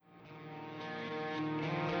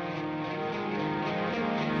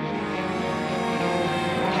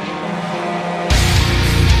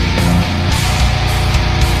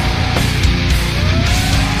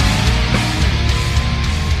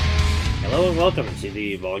welcome to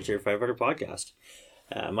the Volunteer Firefighter Podcast.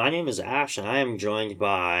 My name is Ash, and I am joined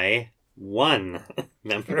by one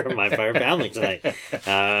member of my fire family tonight.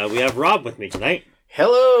 We have Rob with me tonight.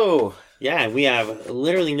 Hello! Yeah, and we have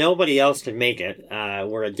literally nobody else to make it.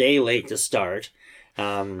 We're a day late to start.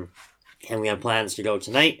 And we had plans to go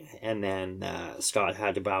tonight, and then Scott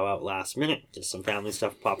had to bow out last minute. Just some family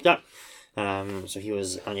stuff popped up. So he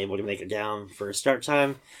was unable to make it down for start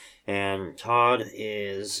time. And Todd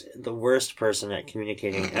is the worst person at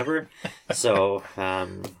communicating ever. So,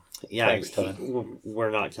 yeah, thanks, Todd.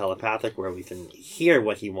 We're not telepathic where we can hear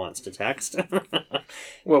what he wants to text.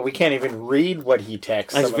 Well, we can't even read what he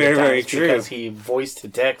texts. That's very, very true. Because he voice to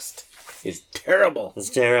text is terrible.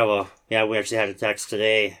 It's terrible. Yeah, we actually had a text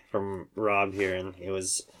today from Rob here, and it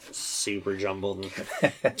was super jumbled.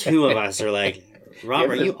 And two of us are like,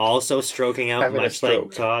 Rob, are you also stroking out much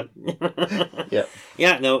like Todd? Yeah.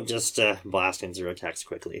 Yeah, no, just blasting through a text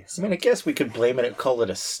quickly. So. I mean, I guess we could blame it, call it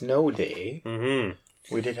a snow day.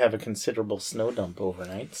 Mm-hmm. We did have a considerable snow dump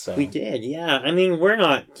overnight, so... We did, yeah. I mean, we're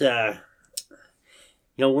not,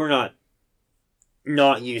 we're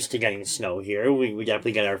not used to getting snow here. We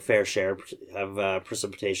definitely get our fair share of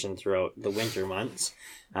precipitation throughout the winter months.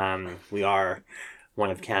 We are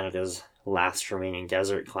one of Canada's last remaining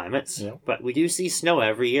desert climates, but we do see snow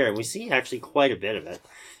every year, and we see actually quite a bit of it.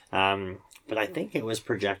 But I think it was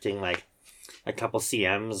projecting like a couple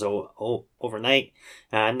CMs overnight.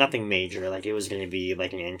 Nothing major. Like it was going to be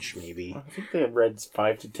like an inch maybe. I think they read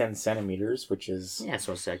 5 to 10 centimeters, which is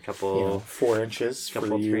so it's a couple 4 inches. Couple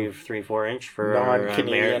for 3-4 inch for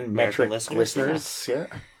non-Canadian metric listeners. Yeah.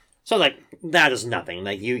 So like that is nothing.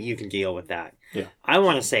 Like you can deal with that. Yeah. I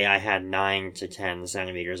want to say I had 9 to 10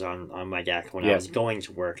 centimeters on my deck when I was going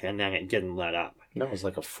to work, and then it didn't let up. No, it was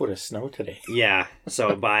like a foot of snow today. Yeah.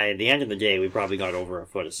 So by the end of the day, we probably got over a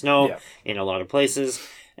foot of snow in a lot of places.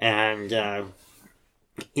 And,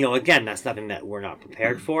 again, that's nothing that we're not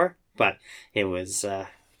prepared for. But it was, it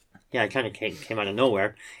kind of came out of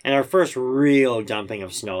nowhere. And our first real dumping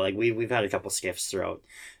of snow, like we've had a couple skiffs throughout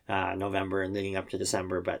November and leading up to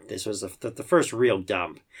December, but this was the first real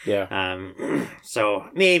dump. Yeah. So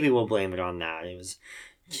maybe we'll blame it on that. It was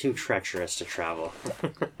too treacherous to travel.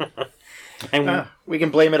 And we can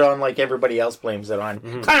blame it on like everybody else blames it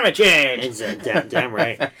on climate change. It's damn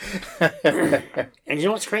right. And you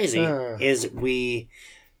know what's crazy is we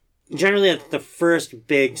generally at the first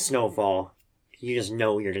big snowfall, you just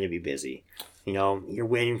know you're going to be busy. You're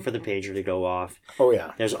waiting for the pager to go off. Oh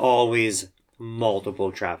yeah. There's always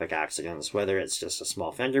multiple traffic accidents, whether it's just a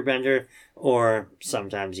small fender bender or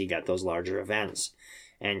sometimes you get those larger events.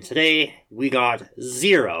 And today we got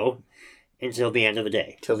 0. Until the end of the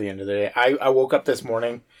day. Till the end of the day. I woke up this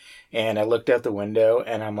morning and I looked out the window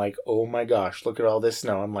and I'm like, oh my gosh, look at all this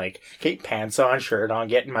snow. I'm like, okay, pants on, shirt on,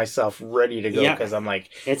 getting myself ready to go because I'm like,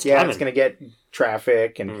 it's going to get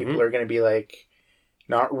traffic and people are going to be like,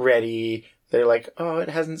 not ready. They're like, oh, it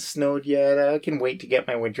hasn't snowed yet. I can wait to get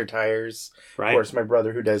my winter tires. Right. Of course, my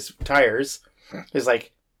brother who does tires is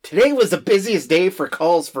like, today was the busiest day for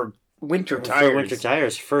calls for winter tires. For winter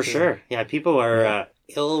tires, for sure. Yeah, people are...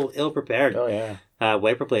 ill prepared. Oh yeah.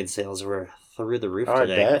 Wiper blade sales were through the roof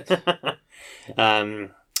today. I bet.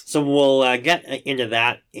 So we'll get into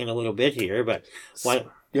that in a little bit here, but why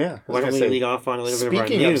don't we lead off on a little bit of our news?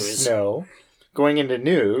 Speaking of snow, going into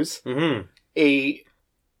news, a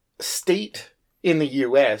state in the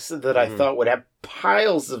U.S. that I thought would have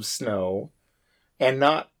piles of snow and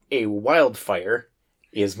not a wildfire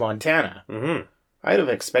is Montana. I'd have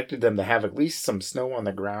expected them to have at least some snow on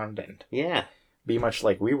the ground and be much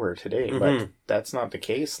like we were today, but that's not the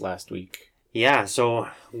case last week. Yeah, so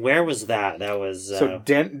where was that? That was...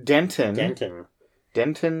 Denton,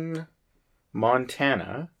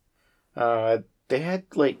 Montana. They had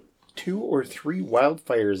like 2 or 3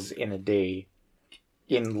 wildfires in a day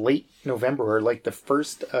in late November or like the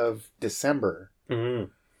 1st of December.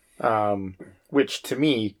 Which to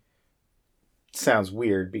me sounds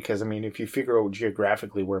weird because, I mean, if you figure out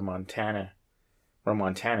geographically where Montana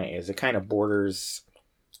is, it kind of borders,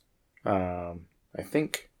 I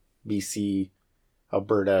think, BC,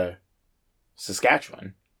 Alberta,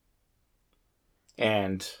 Saskatchewan.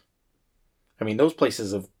 And, I mean, those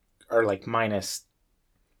places are like minus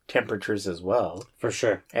temperatures as well. For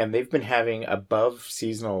sure. And they've been having above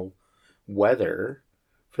seasonal weather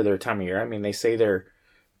for their time of year. I mean, they say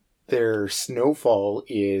their snowfall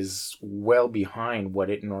is well behind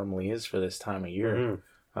what it normally is for this time of year.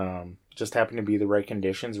 Just happened to be the right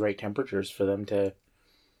conditions, right temperatures for them to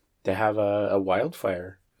have a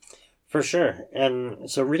wildfire. For sure.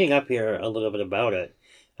 And so reading up here a little bit about it,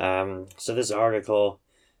 so this article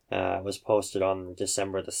was posted on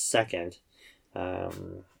December the 2nd,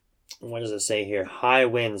 What does it say here? High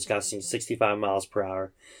winds gusting 65 miles per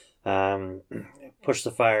hour. Pushed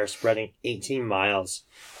the fire, spreading 18 miles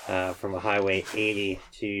from a Highway 80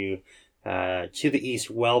 to the east,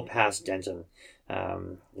 well past Denton.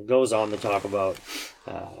 It goes on to talk about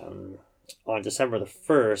on December the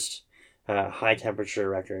 1st, high temperature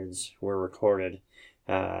records were recorded.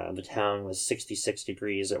 The town was 66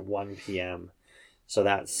 degrees at 1 p.m. So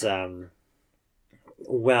that's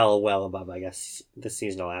well above, I guess, the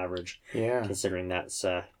seasonal average. Yeah. Considering that's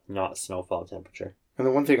not snowfall temperature. And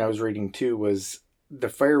the one thing I was reading too was the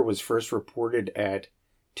fire was first reported at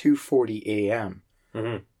 2:40 a.m.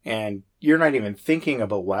 Mm-hmm. And you're not even thinking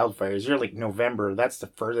about wildfires. You're like November. That's the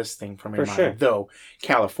furthest thing from your mind. Sure. Though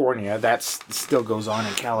California, that still goes on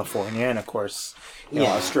in California, and of course,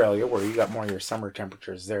 Australia, where you got more of your summer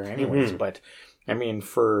temperatures there, anyways. Mm-hmm. But I mean,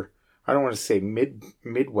 I don't want to say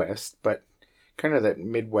Midwest, but kind of that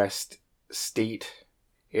Midwest state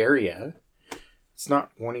area, it's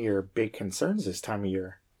not one of your big concerns this time of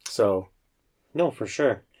year. So, no, for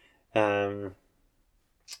sure. So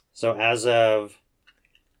as of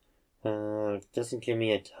it doesn't give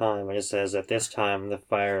me a time. It just says at this time the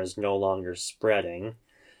fire is no longer spreading.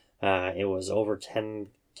 It was over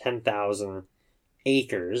 10,000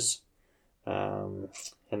 acres. And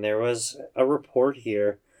there was a report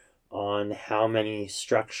here on how many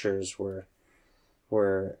structures were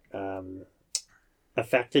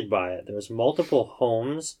affected by it. There was multiple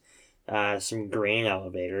homes, some grain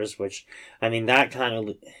elevators, which, I mean, that kind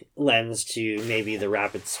of lends to maybe the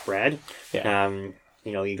rapid spread. Yeah.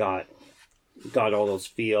 You got all those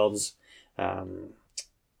fields.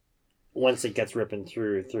 Once it gets ripping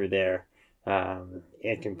through there,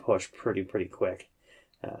 it can push pretty quick.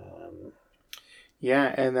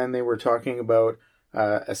 Yeah, and then they were talking about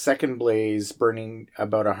a second blaze burning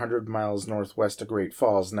about 100 miles northwest of Great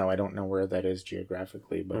Falls. Now, I don't know where that is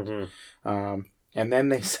geographically, but and then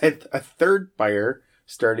they said a third fire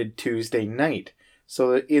started Tuesday night.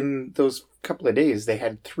 So in those couple of days, they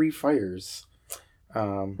had 3 fires.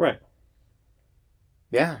 Right.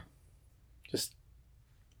 Yeah.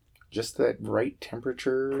 Just that right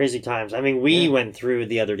temperature. Crazy times. I mean, we went through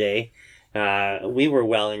the other day. We were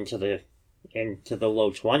well into the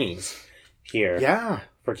low 20s here. Yeah.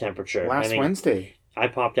 For temperature. Last Wednesday. I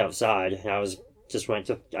popped outside and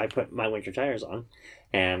I put my winter tires on,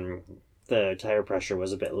 and the tire pressure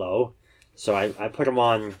was a bit low. So I put them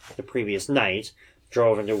on the previous night,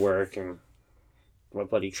 drove into work, and my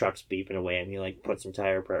bloody truck's beeping away at me like, put some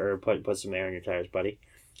tire put some air in your tires, buddy.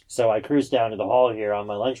 So I cruised down to the hall here on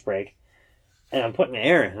my lunch break, and I'm putting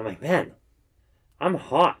air in. I'm like, man, I'm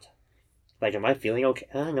hot. Like, am I feeling okay?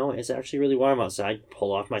 No, it's actually really warm outside.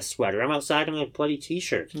 Pull off my sweater. I'm outside in a bloody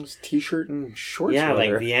t-shirt. It's t-shirt and shorts. Yeah,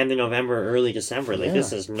 weather. like the end of November, early December. Like,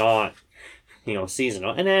 this is not,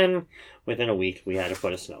 seasonal. And then within a week, we had a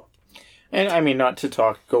foot of snow. And I mean, not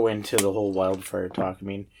to go into the whole wildfire talk. I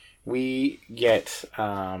mean, we get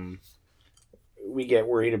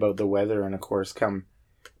worried about the weather, and of course, come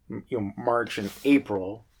March and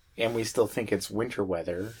April, and we still think it's winter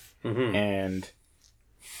weather, and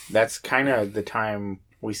that's kind of the time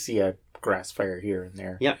we see a grass fire here and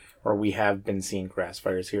there. Yeah. Or we have been seeing grass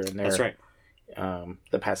fires here and there. That's right.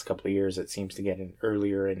 The past couple of years, it seems to get an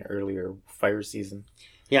earlier and earlier fire season.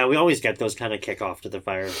 Yeah, we always get those kind of kickoff to the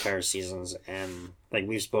fire seasons, and like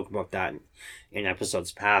we've spoken about that in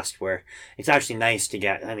episodes past, where it's actually nice to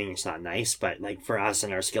get. I mean, it's not nice, but like for us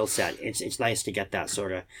and our skill set, it's nice to get that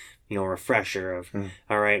sort of refresher of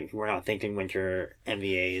all right, we're not thinking winter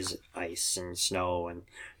MVAs, ice and snow, and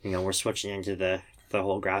we're switching into the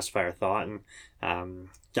whole grass fire thought and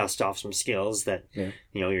dust off some skills that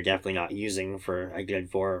you're definitely not using for a good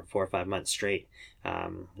 4 or 5 months straight.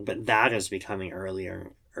 But that is becoming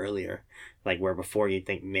earlier, like where before you'd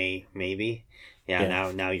think May maybe,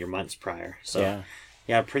 now you're months prior. So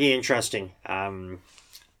yeah, pretty interesting. I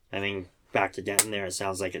mean, back to Denton there, it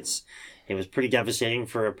sounds like it was pretty devastating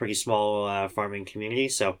for a pretty small farming community.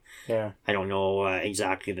 So I don't know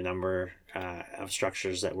exactly the number of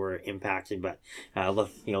structures that were impacted, but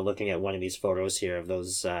looking at one of these photos here of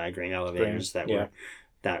those grain elevators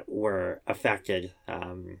that were affected.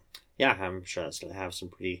 I'm sure that's going to have some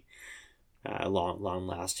pretty long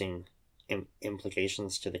lasting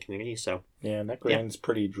implications to the community. So and that grain's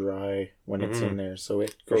pretty dry when it's in there, so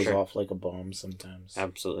it goes off like a bomb sometimes.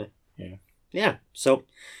 Absolutely. Yeah. So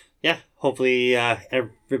hopefully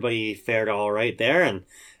everybody fared all right there, and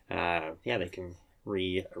they can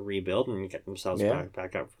rebuild and get themselves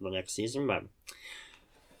back up for the next season. But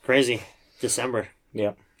crazy December.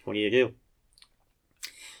 Yeah. What do you do?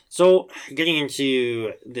 So getting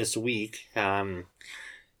into this week,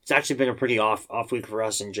 it's actually been a pretty off week for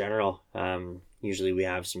us in general. Usually we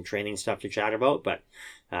have some training stuff to chat about, but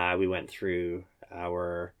we went through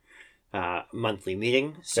our monthly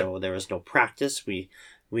meeting, so there was no practice. We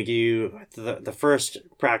do the first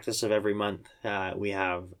practice of every month. We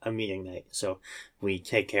have a meeting night, so we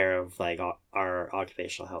take care of like our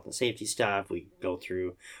occupational health and safety stuff. We go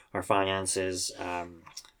through our finances.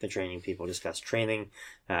 The training people discuss training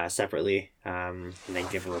separately, and then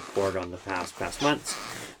give a report on the past months.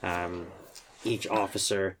 Each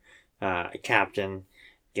officer, a captain,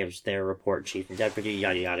 gives their report, chief and deputy,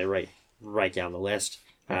 yada yada, right down the list.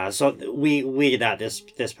 So we did that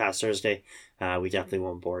this past Thursday. We definitely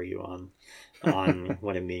won't bore you on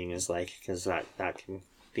what a meeting is like, because that can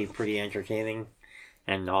be pretty entertaining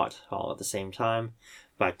and not all at the same time.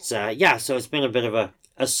 But so it's been a bit of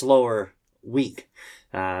a slower week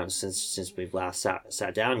since we've last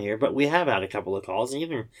sat down here. But we have had a couple of calls, and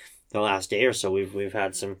even the last day or so we've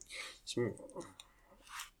had some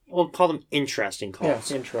we'll call them interesting calls. Yeah,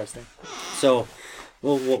 it's interesting. So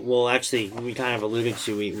we'll actually, we kind of alluded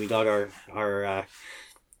to, we got our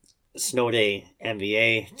snow day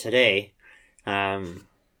MVA today.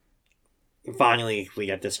 Finally, we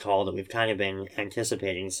got this call that we've kind of been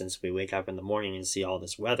anticipating since we wake up in the morning and see all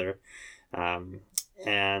this weather.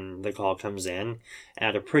 And the call comes in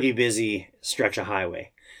at a pretty busy stretch of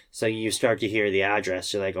highway. So you start to hear the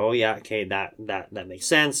address. You're like, oh yeah, okay, that makes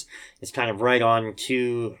sense. It's kind of right on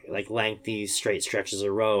two like lengthy straight stretches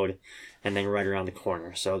of road, and then right around the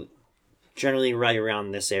corner. So generally right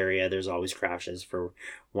around this area, there's always crashes for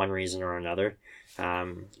one reason or another.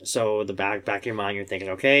 So the back of your mind, you're thinking,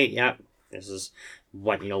 okay, yeah, this is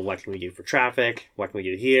what can we do for traffic? What can we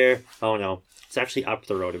do here? Oh no, it's actually up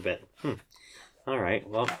the road a bit. All right,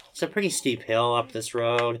 well, it's a pretty steep hill up this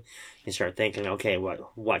road. You start thinking, okay,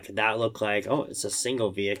 what could that look like? Oh, it's a single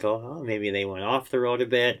vehicle. Oh, maybe they went off the road a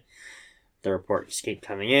bit. The reports keep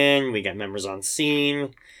coming in. We get members on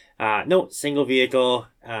scene. No, single vehicle.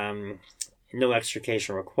 No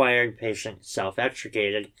extrication required. Patient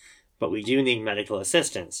self-extricated. But we do need medical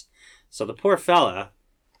assistance. So the poor fella,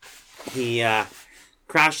 he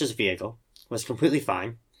crashed his vehicle, was completely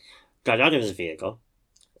fine, got out of his vehicle,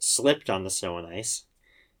 slipped on the snow and ice,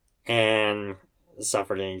 and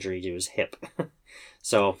suffered an injury to his hip.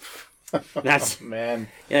 So that's man,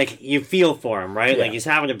 like, you feel for him, right? Yeah. Like, he's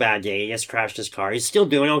having a bad day. He just crashed his car. He's still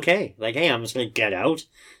doing okay. Like, hey, I'm just gonna get out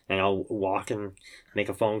and I'll walk and make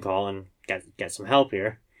a phone call and get some help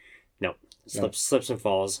here. No, slips and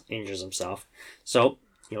falls, injures himself. So,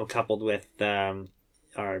 coupled with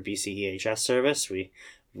our BC EHS service,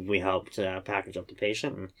 we helped package up the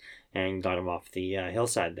patient and got him off the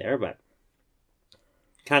hillside there. But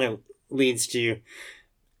kind of leads to,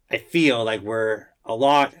 I feel like we're a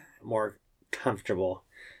lot more comfortable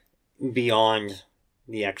beyond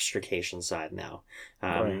the extrication side now.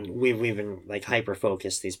 Right. We've been like hyper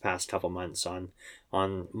focused these past couple months on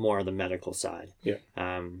more of the medical side. Yeah.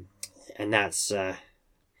 And that's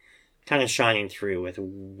kind of shining through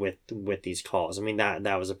with these calls. I mean,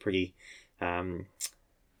 that was a pretty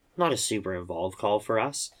not a super involved call for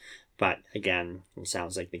us, but again, it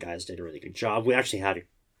sounds like the guys did a really good job. We actually had a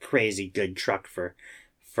crazy good truck for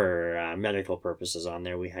medical purposes on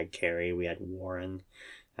there. We had Carrie, we had Warren,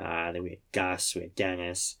 then we had Gus, we had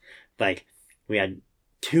Dennis. Like, we had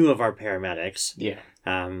two of our paramedics. Yeah.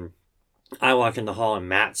 I walk in the hall and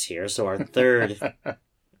Matt's here, so our third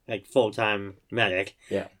like full-time medic.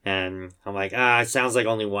 Yeah. And I'm like, it sounds like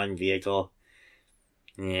only one vehicle.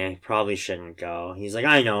 Yeah, probably shouldn't go. He's like,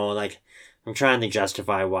 I know, like, I'm trying to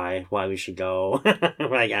justify why we should go.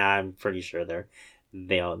 Like, I'm pretty sure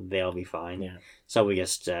they'll be fine. Yeah. So we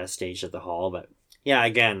just staged at the hall. But yeah,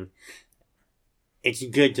 again, it's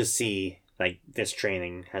good to see like this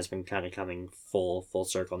training has been kind of coming full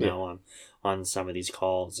circle now on some of these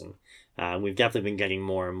calls, and we've definitely been getting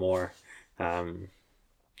more and more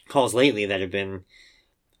calls lately that have been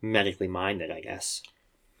medically minded, I guess.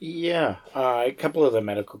 Yeah, a couple of the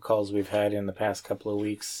medical calls we've had in the past couple of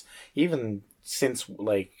weeks, even since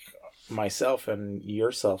like myself and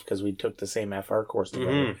yourself, because we took the same FR course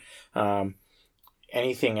together. Mm-hmm.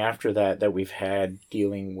 Anything after that we've had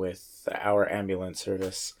dealing with our ambulance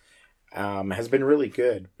service has been really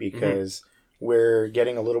good, because we're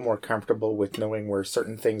getting a little more comfortable with knowing where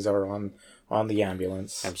certain things are on the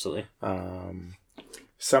ambulance. Absolutely.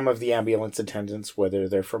 Some of the ambulance attendants, whether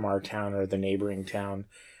they're from our town or the neighboring town,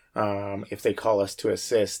 if they call us to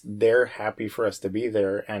assist, they're happy for us to be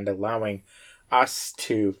there and allowing us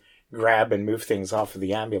to grab and move things off of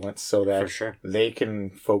the ambulance so that For sure. they can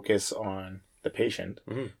focus on the patient.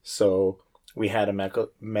 Mm-hmm. So we had a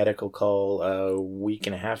medical call a week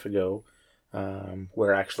and a half ago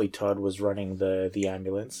where actually Todd was running the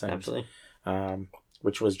ambulance. And, Absolutely.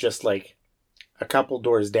 which was just like a couple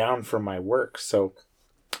doors down from my work. So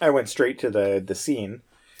I went straight to the scene,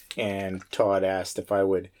 and Todd asked if I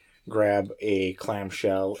would grab a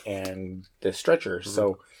clamshell and the stretcher. Mm-hmm.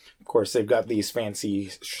 So, of course, they've got these fancy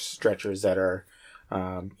stretchers that are,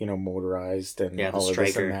 motorized and all of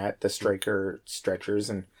this and that. The Stryker stretchers.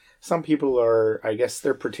 And some people are, I guess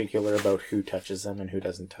they're particular about who touches them and who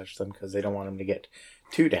doesn't touch them because they don't want them to get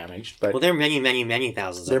too damaged. But they're many, many, many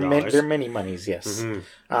thousands of dollars. They're many monies, yes.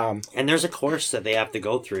 Mm-hmm. And there's a course that they have to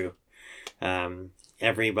go through.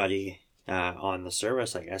 Everybody on the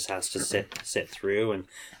service, I guess, has to sit through and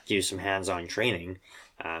do some hands-on training.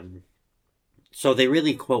 So they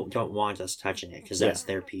really, quote, don't want us touching it because that's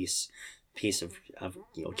their piece of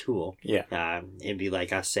tool. Yeah. It'd be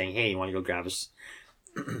like us saying, hey, you want to go grab us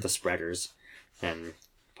the spreaders and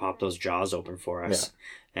pop those jaws open for us.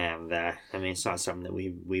 Yeah. And it's not something that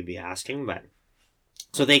we'd be asking, but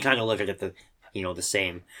so they kind of look at it the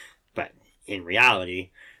same, but in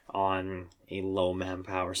reality, on a low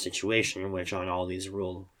manpower situation, which on all these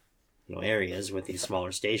rural areas with these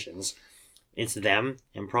smaller stations, it's them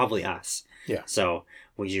and probably us. Yeah. So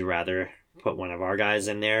would you rather put one of our guys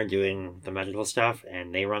in there doing the medical stuff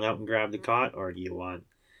and they run out and grab the cot, or do you want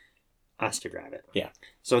us to grab it? Yeah.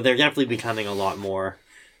 So they're definitely becoming a lot more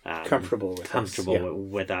comfortable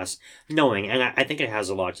with us, knowing, and I think it has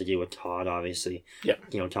a lot to do with Todd, obviously. Yeah.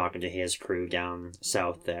 Talking to his crew down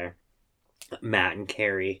south there, Matt and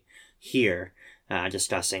Carrie here,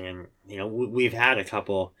 discussing, and we've had a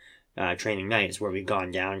couple training nights where we've gone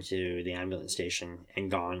down to the ambulance station and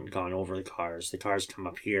gone over the cars. The cars come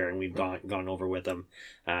up here, and we've gone over with them,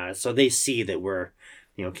 so they see that we're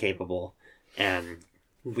capable, and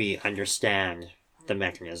we understand the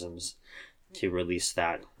mechanisms to release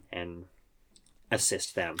that and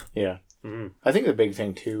assist them. Yeah. Mm-hmm. I think the big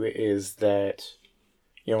thing too is that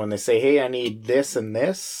when they say, hey, I need this and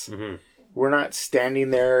this, mm-hmm. we're not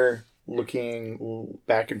standing there looking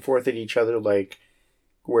back and forth at each other like,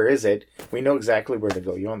 where is it? We know exactly where to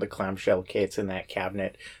go. The clamshell kit's in that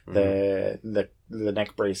cabinet. Mm-hmm. The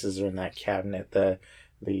neck braces are in that cabinet.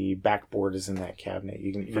 The backboard is in that cabinet.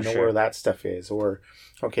 You know where that stuff is. Or,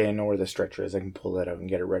 okay, I know where the stretcher is. I can pull that out and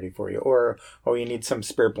get it ready for you. Or, oh, you need some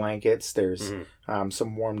spare blankets. There's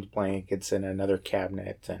some warmed blankets in another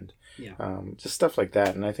cabinet, and just stuff like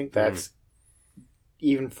that. And I think that's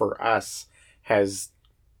even for us has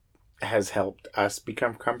helped us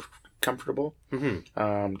become comfortable.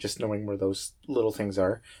 Mm-hmm. Just knowing where those little things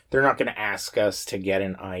are. They're not going to ask us to get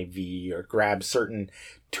an IV or grab certain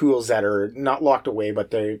tools that are not locked away, but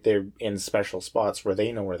they're in special spots where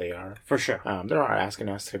they know where they are. For sure. They're not asking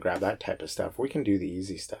us to grab that type of stuff. We can do the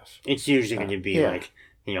easy stuff. It's usually going to be like,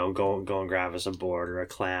 go and grab us a board or a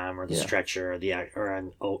clam or the stretcher or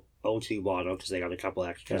an O2 bottle because they got a couple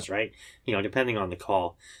extras, right? Depending on the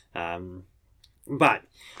call. But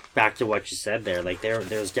back to what you said there, like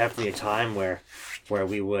there's definitely a time where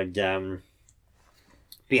we would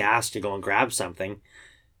be asked to go and grab something,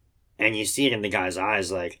 and you see it in the guy's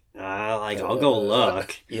eyes, like I'll go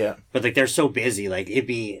look. Yeah. But like they're so busy, like it'd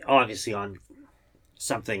be obviously on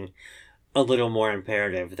something a little more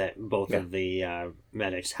imperative that both of the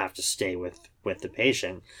medics have to stay with the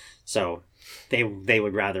patient, so they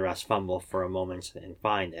would rather us fumble for a moment and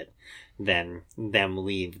find it than them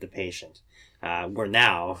leave the patient. Where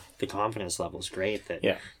now the confidence level is great that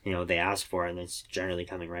they ask for it, and it's generally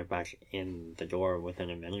coming right back in the door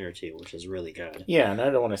within a minute or two, which is really good. Yeah, and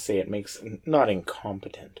I don't want to say it makes not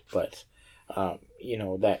incompetent, but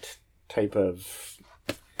that type of,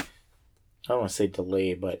 I don't want to say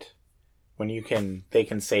delay, but when they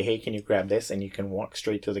can say, hey, can you grab this, and you can walk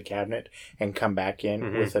straight to the cabinet and come back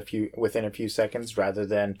in within a few seconds, rather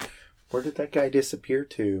than where did that guy disappear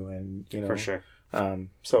to, and for sure.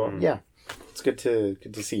 It's good to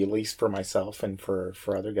see, at least for myself and for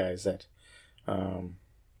other guys, that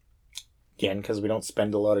again, because we don't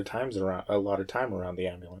spend a lot of time around the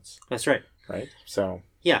ambulance. That's right. Right. So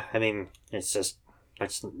yeah, it's just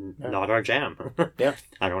that's not our jam. Yeah.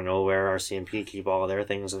 I don't know where our CMP keep all their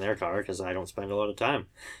things in their car because I don't spend a lot of time.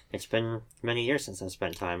 It's been many years since I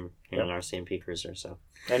spent time in our CMP cruiser. So.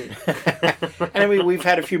 And we've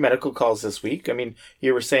had a few medical calls this week.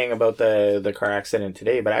 You were saying about the car accident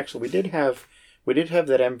today, but actually we did have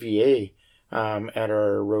that MVA at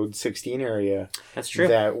our Road 16 area. That's true.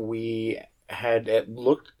 That we had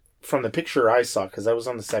looked from the picture I saw, because I was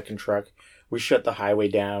on the second truck. We shut the highway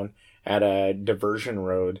down at a diversion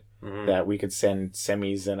road that we could send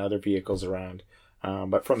semis and other vehicles around.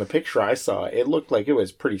 But from the picture I saw, it looked like it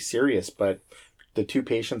was pretty serious, but the two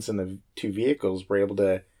patients in the two vehicles were able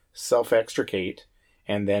to self-extricate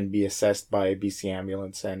and then be assessed by BC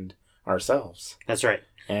Ambulance and ourselves. That's right.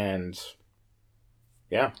 And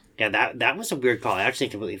yeah. Yeah, that was a weird call. I actually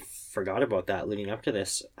completely forgot about that leading up to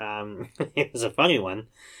this. It was a funny one.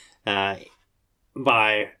 I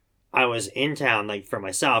was in town, like for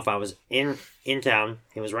myself, I was in town.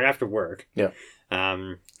 It was right after work. Yeah.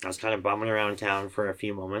 I was kind of bumming around town for a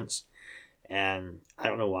few moments, and I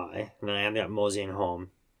don't know why. And then I ended up moseying home,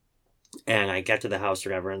 and I get to the house or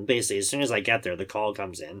whatever, and basically as soon as I get there, the call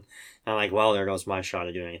comes in. I'm like, well, there goes my shot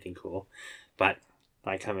of doing anything cool. But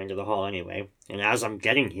I come into the hall anyway, and as I'm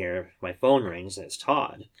getting here, my phone rings, and it's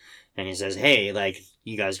Todd. And he says, hey, like,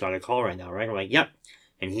 you guys got a call right now, right? I'm like, yep.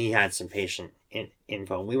 And he had some patient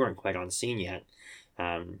info, and we weren't quite on scene yet.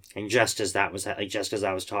 And just as I was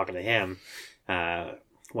talking to him,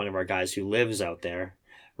 one of our guys who lives out there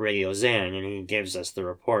radios in, and he gives us the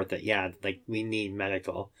report that, yeah, like, we need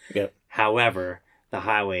medical. Yep. However, the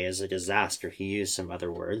highway is a disaster. He used some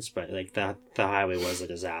other words, but, like, the highway was a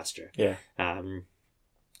disaster. Yeah.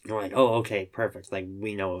 We're like, oh, okay, perfect. Like,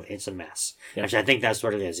 we know it's a mess. Yeah. Actually, I think that's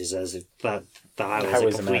what it is. He says the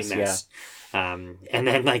highway's a complete mess. Yeah. And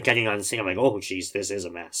then, like, getting on the scene, I'm like, oh, geez, this is a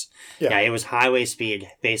mess. Yeah, it was highway speed,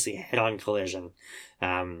 basically head-on collision,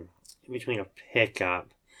 between a pickup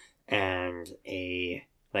and a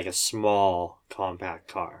small compact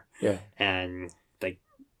car. Yeah. And, like,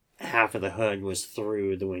 half of the hood was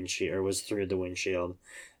through the windshield, there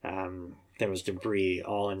was debris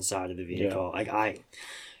all inside of the vehicle. Yeah.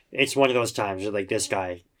 It's one of those times where, like, this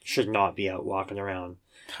guy should not be out walking around.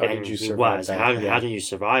 How did you survive that? How did you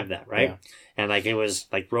survive that, right? Yeah. And, like, it was,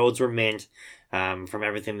 like, roads were mint, from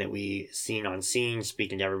everything that we seen on scene,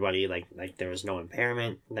 speaking to everybody, like there was no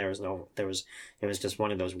impairment. It was just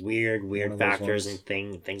one of those weird factors and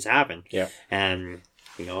things happen. Yeah. And,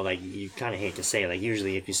 you know, like, you kind of hate to say, like,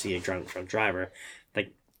 usually if you see a drunk driver,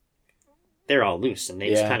 like, they're all loose and they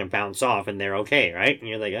just kind of bounce off and they're okay, right? And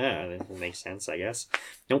you're like, that makes sense, I guess.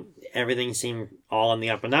 Nope, everything seemed all on the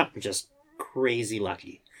up and up, just crazy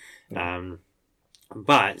lucky. Mm.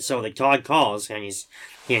 But, so, like, Todd calls, and he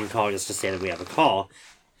didn't call just to say that we have a call.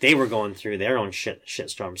 They were going through their own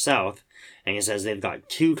shitstorm south, and he says they've got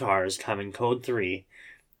 2 cars coming code 3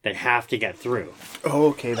 that have to get through. Oh,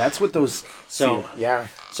 okay, that's what those... So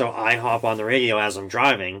I hop on the radio as I'm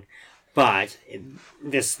driving, but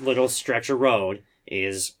this little stretch of road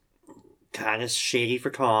is kind of shady for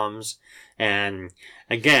comms. And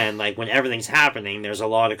again, like, when everything's happening, there's a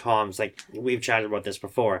lot of comms. Like, we've chatted about this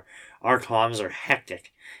before. Our comms are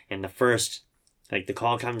hectic. And the first, like, the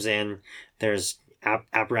call comes in, there's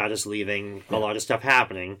apparatus leaving, a lot of stuff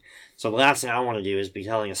happening. So the last thing I want to do is be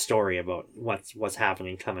telling a story about what's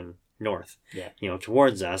happening coming north, you know,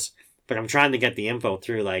 towards us. But I'm trying to get the info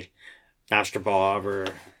through, like, Master Bob or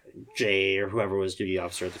Jay or whoever was duty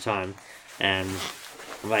officer at the time. And,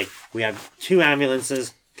 like, we have 2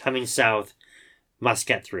 ambulances coming south, must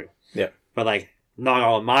get through. Yeah. But, like, not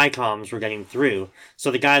all of my comms were getting through.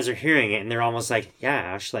 So the guys are hearing it and they're almost like, yeah,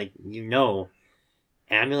 Ash, like, you know,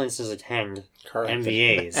 ambulances attend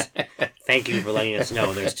MVAs. Thank you for letting us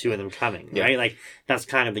know there's 2 of them coming, right? Like, that's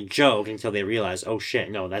kind of the joke until they realize, oh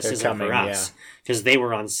shit, no, this isn't for us. Because they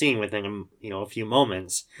were on scene within, a few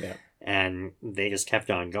moments. Yeah. And they just kept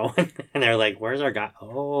on going. And they're like, where's our guy?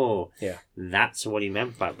 Oh, yeah. That's what he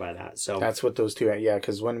meant by that. So that's what those 2,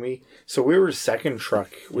 because when we were second truck.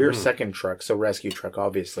 We were second truck, so rescue truck,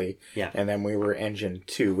 obviously. Yeah. And then we were engine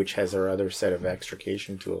 2, which has our other set of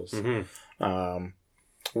extrication tools. Mm-hmm.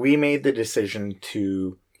 We made the decision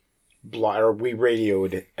to we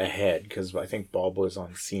radioed ahead, because I think Bob was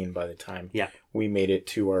on scene by the time we made it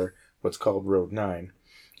to our, what's called Road 9.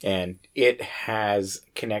 And it has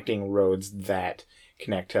connecting roads that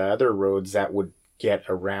connect to other roads that would get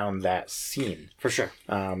around that scene. For sure.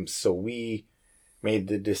 So we made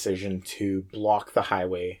the decision to block the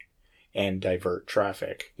highway and divert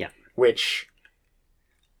traffic. Yeah. Which,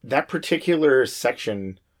 that particular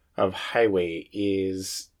section of highway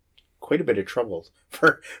is quite a bit of trouble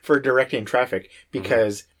for directing traffic,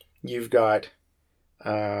 because you've got,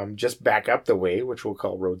 just back up the way, which we'll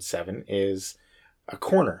call Road 7, is a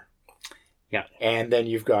corner. Yeah. And then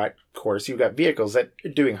you've got vehicles that are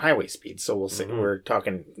doing highway speed. So we'll say we're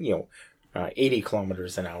talking, 80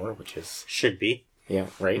 kilometers an hour, which is... Should be. Yeah,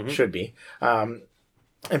 right? Mm-hmm. Should be.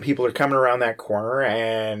 And people are coming around that corner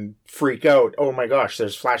and freak out. Oh my gosh,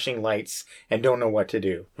 there's flashing lights and don't know what to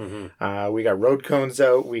do. Mm-hmm. We got road cones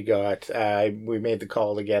out. We made the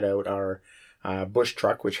call to get out our bush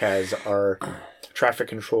truck, which has our traffic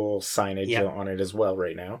control signage on it as well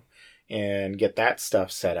right now. and get that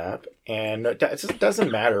stuff set up. And it just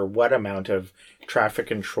doesn't matter what amount of traffic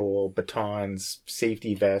control, batons,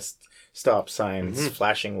 safety vests, stop signs,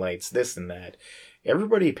 flashing lights, this and that.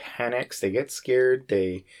 Everybody panics. They get scared.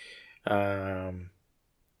 They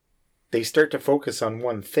start to focus on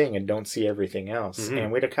one thing and don't see everything else.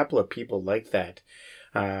 And we had a couple of people like that.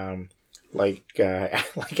 Like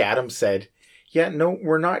Adam said, yeah, no,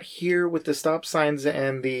 we're not here with the stop signs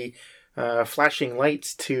and the flashing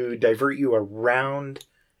lights to divert you around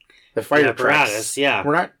the fire trucks. Yeah.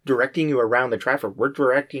 We're not directing you around the traffic. We're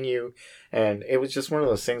directing you. And it was just one of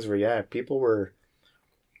those things where, yeah,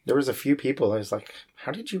 there was a few people. I was like,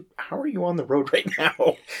 how are you on the road right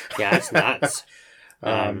now? Yeah, it's nuts.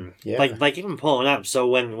 Like even pulling up. So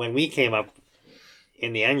when we came up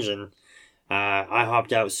in the engine, I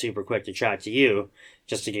hopped out super quick to chat to you,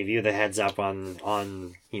 just to give you the heads up on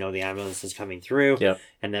the ambulances coming through,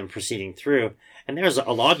 and then proceeding through. And there's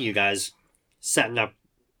a lot of you guys setting up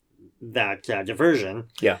that diversion.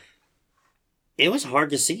 Yeah, it was hard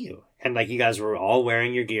to see you, and like you guys were all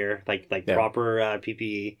wearing your gear, like proper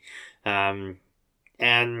PPE,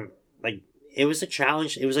 and like. It was a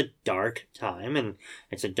challenge. It was a dark time, and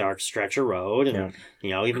it's a dark stretch of road. And,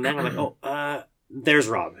 even then I'm like, there's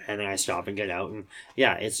Rob. And then I stop and get out. And,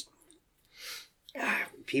 yeah, it's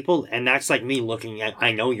people. And that's like me looking at,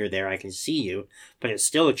 I know you're there. I can see you. But it's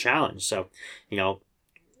still a challenge. So,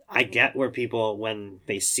 I get where people, when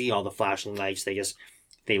they see all the flashing lights, they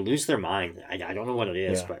lose their mind. I don't know what it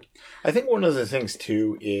is. But I think one of the things,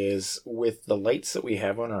 too, is with the lights that we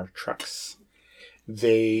have on our trucks,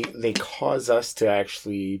 they cause us to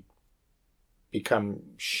actually become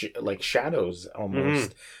like shadows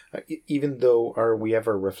almost. Even though we have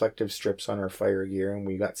our reflective strips on our fire gear and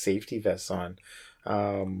we got safety vests on,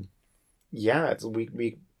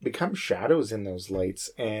 we become shadows in those lights.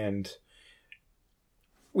 And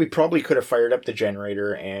we probably could have fired up the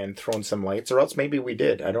generator and thrown some lights, or else maybe we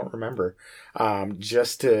did. I don't remember.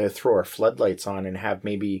 Just to throw our floodlights on and have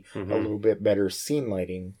maybe a little bit better scene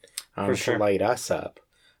lighting. To light us up.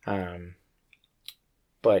 But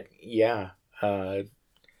yeah,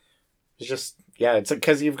 it's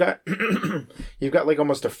because you've got like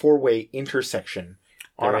almost a 4-way intersection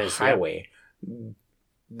on a highway. Yeah.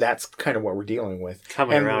 That's kind of what we're dealing with.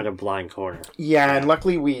 Coming around a blind corner. Yeah, and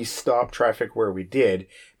luckily we stopped traffic where we did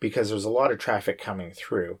because there was a lot of traffic coming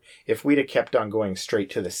through. If we'd have kept on going straight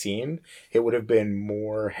to the scene, it would have been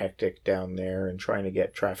more hectic down there and trying to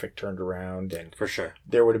get traffic turned around. And for sure.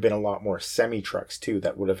 There would have been a lot more semi-trucks, too,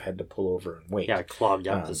 that would have had to pull over and wait. Yeah, clogged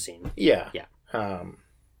up the scene. Yeah. Yeah.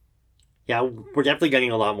 We're definitely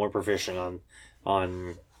getting a lot more proficient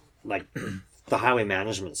on like, the highway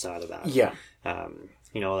management side of that. Yeah.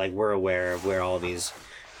 We're aware of where all these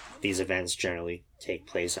events generally take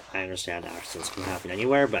place. I understand accidents can happen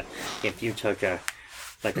anywhere, but if you took a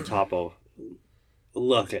topo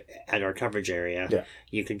look at our coverage area,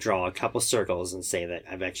 you could draw a couple circles and say that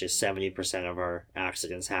I bet you 70% of our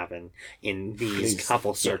accidents happen in these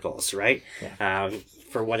couple circles, right? Yeah.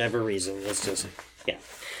 For whatever reason, it's just,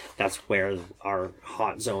 that's where our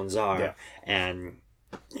hot zones are. Yeah. And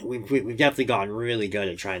we've definitely gotten really good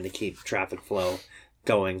at trying to keep traffic flow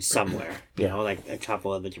going somewhere. Like a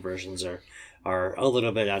couple of the diversions are a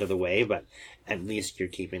little bit out of the way, but at least you're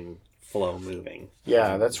keeping flow moving.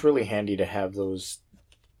 Yeah, that's really handy to have those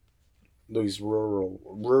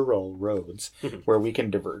rural roads where we can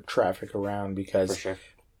divert traffic around because, for sure.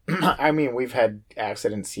 I mean, we've had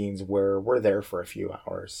accident scenes where we're there for a few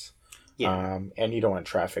hours. Yeah. And you don't want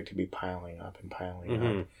traffic to be piling up.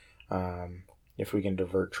 If we can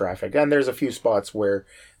divert traffic. And there's a few spots where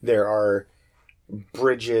there are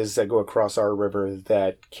bridges that go across our river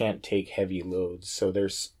that can't take heavy loads. So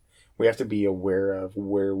we have to be aware of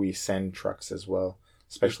where we send trucks as well,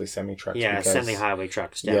 especially semi-trucks. Yeah, sending highway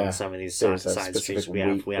trucks down some of these side streets we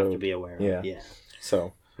have to be aware of. Yeah.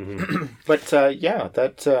 So, but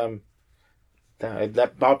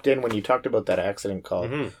that popped in when you talked about that accident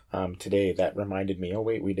call today. That reminded me. Oh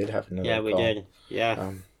wait, we did have another. Yeah, call. We did.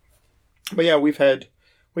 Yeah. But yeah, we've had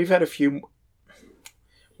a few.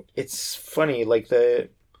 It's funny, like the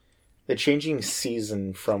changing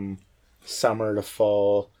season from summer to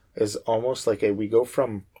fall is almost like we go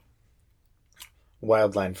from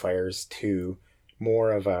wildland fires to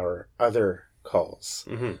more of our other calls.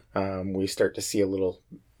 We start to see a little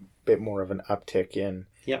bit more of an uptick in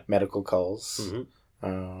medical calls.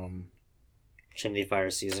 Chimney fire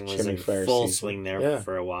season was in full swing there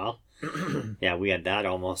for a while. Yeah, we had that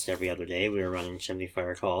almost every other day. We were running chimney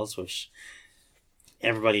fire calls, which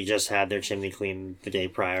everybody just had their chimney cleaned the day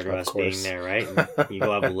prior to Of us course. being there, right? And you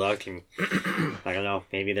go have a look, and I don't know,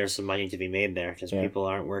 maybe there's some money to be made there because people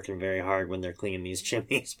aren't working very hard when they're cleaning these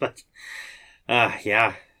chimneys. But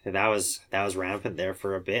yeah, that was rampant there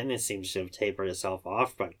for a bit, and it seems to have tapered itself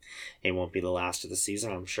off. But it won't be the last of the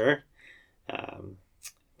season, I'm sure.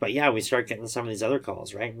 But yeah, we start getting some of these other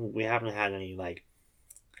calls, right? We haven't had any, like,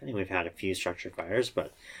 I think we've had a few structure fires,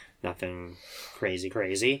 but nothing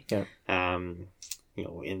crazy. Yeah.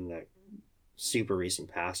 In the super recent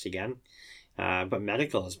past again. But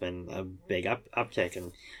medical has been a big uptick,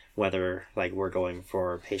 and whether, like, we're going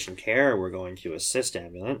for patient care or we're going to assist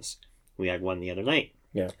ambulance. We had one the other night.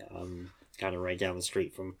 Yeah. Kind of right down the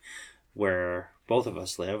street from where both of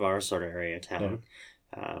us live, our sort of area of town.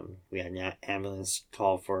 Yeah. We had an ambulance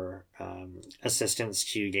call for assistance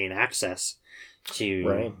to gain access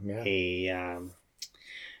to a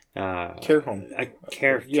care home. A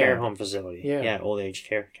care home facility. Yeah. Old age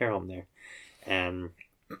care home there. And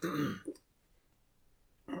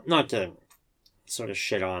not to sort of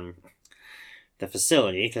shit on the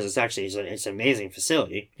facility, because it's actually it's an amazing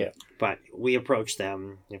facility. Yeah. But we approached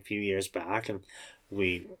them a few years back, and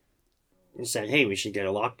we said, hey, we should get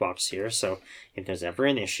a lockbox here, so if there's ever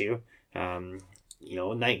an issue,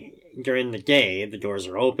 night during the day, the doors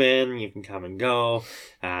are open, you can come and go.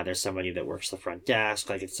 There's somebody that works the front desk.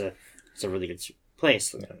 Like, it's a really good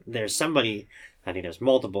place. Yeah. There's somebody, I think there's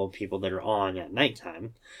multiple people that are on at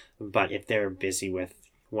nighttime, but if they're busy with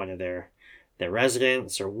one of their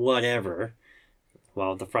residents or whatever,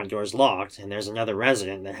 well, the front door's locked, and there's another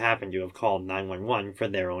resident that happened to have called 911 for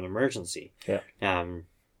their own emergency. Yeah.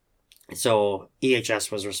 So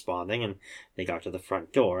EHS was responding, and they got to the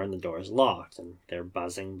front door, and the door is locked, and they're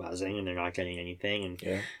buzzing, and they're not getting anything,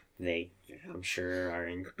 and they, I'm sure, are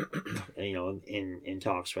in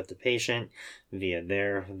talks with the patient via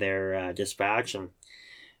their dispatch, and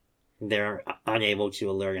they're unable to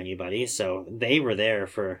alert anybody. So they were there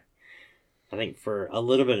for a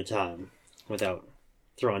little bit of time without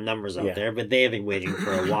throwing numbers out there, but they have been waiting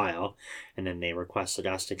for a while, and then they requested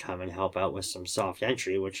us to come and help out with some soft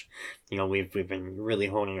entry, which, we've been really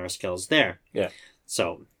honing our skills there. Yeah.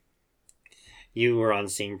 So you were on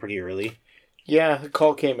scene pretty early. Yeah, the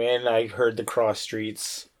call came in. I heard the cross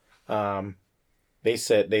streets. They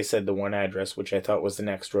said the one address, which I thought was the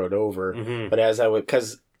next road over. Mm-hmm. But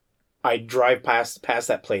because I drive past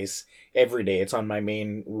that place every day. It's on my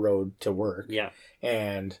main road to work. Yeah.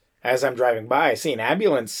 And as I'm driving by, I see an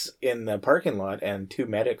ambulance in the parking lot and 2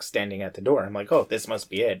 medics standing at the door. I'm like, oh, this must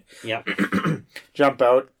be it. Yeah. Jump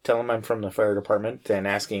out, tell them I'm from the fire department, and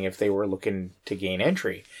asking if they were looking to gain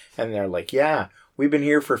entry. And they're like, yeah, we've been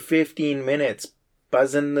here for 15 minutes,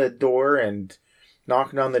 buzzing the door and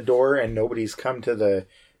knocking on the door, and nobody's come to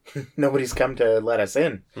let us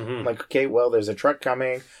in. Mm-hmm. I'm like, okay, well, there's a truck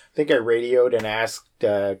coming. I think I radioed and asked,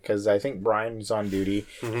 because I think Brian was on duty.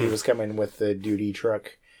 Mm-hmm. He was coming with the duty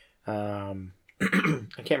truck. I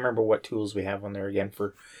can't remember what tools we have on there again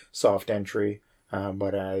for soft entry.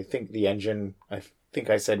 But I think the engine, I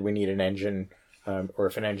said we need an engine, or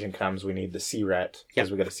if an engine comes, we need the CRAT,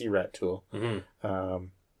 because we got a CRAT tool. Mm-hmm.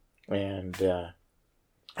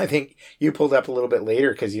 I think you pulled up a little bit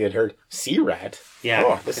later because you had heard CRAT. Yeah,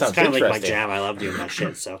 oh, this sounds kind of interesting. like my jam. I love doing that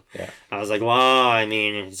shit. So yeah. I was like, well, I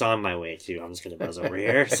mean, it's on my way too. I'm just going to buzz over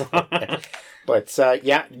here. So. But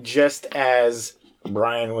just as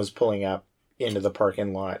Brian was pulling up into the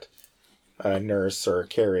parking lot, a nurse or a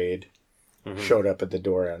care aide showed up at the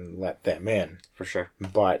door and let them in. For sure.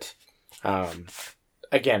 But,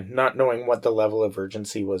 again, not knowing what the level of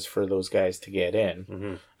urgency was for those guys to get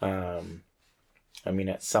in. Mm-hmm. I mean,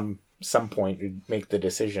 at some point, you'd make the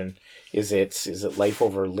decision: is it life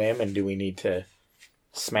over limb, and do we need to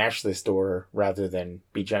smash this door rather than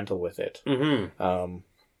be gentle with it? Mm-hmm.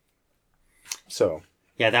 So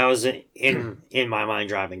yeah, that was in my mind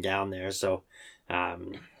driving down there. So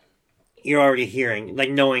you're already hearing,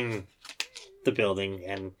 like, knowing the building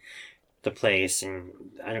and the place, and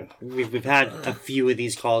we've had a few of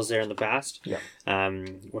these calls there in the past. Yeah.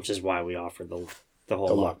 Which is why we offered the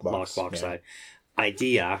whole lockbox side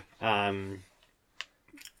idea. I'm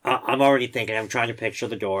already thinking, I'm trying to picture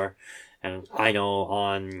the door, and I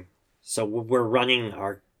know so we're running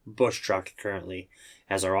our bush truck currently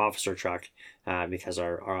as our officer truck, because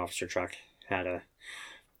our officer truck had a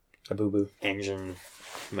boo-boo engine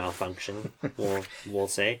malfunction, we'll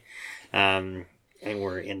say, and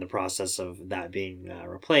we're in the process of that being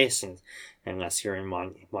replaced, and unless you're in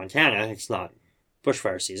Montana, it's not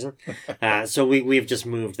bushfire season. So we've just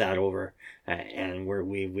moved that over, and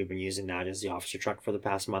we've been using that as the officer truck for the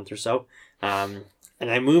past month or so. And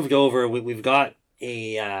I moved over. We've got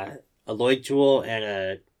a Lloyd tool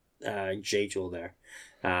and a J tool there.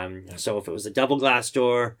 So if it was a double glass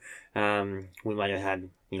door, we might have had,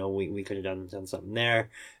 we could have done something there.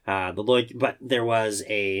 The Lloyd, but there was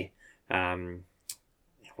a,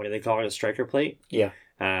 what do they call it? A striker plate? Yeah.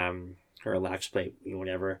 Or a latch plate,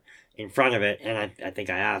 whatever, in front of it. And I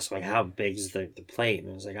think I asked, like, how big is the plate?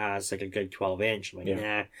 And it was like, it's like a good 12-inch. I'm like,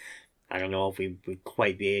 nah, I don't know if we would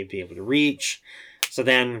quite be able to reach. So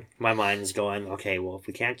then my mind's going, okay, well, if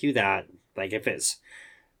we can't do that, like, if it's,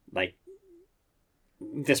 like,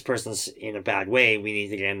 this person's in a bad way, we need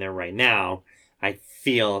to get in there right now. I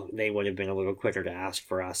feel they would have been a little quicker to ask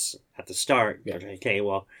for us at the start. Yeah. But, okay,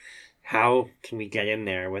 well, how can we get in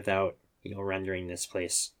there without, rendering this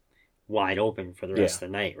place wide open for the rest of the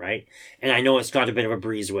night, right? And I know it's got a bit of a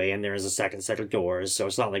breezeway and there is a second set of doors, so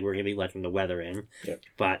it's not like we're going to be letting the weather in. Yep.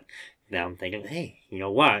 But now I'm thinking, hey, you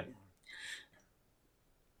know what?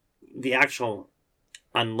 The actual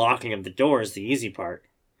unlocking of the door is the easy part,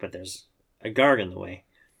 but there's a guard in the way.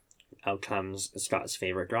 Out comes Scott's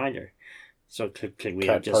favorite grinder. So could we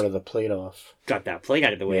cut have just part of the plate off? Got that plate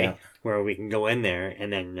out of the way where we can go in there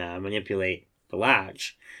and then manipulate the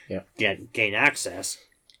latch, gain access,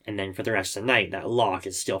 and then for the rest of the night that lock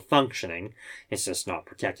is still functioning. It's just not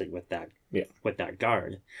protected with that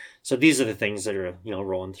guard. So these are the things that are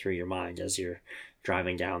rolling through your mind as you're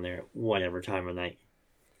driving down there, whatever time of night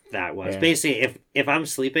that was. Basically, if I'm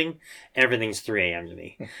sleeping, everything's 3 a.m. to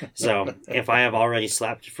me. So if I have already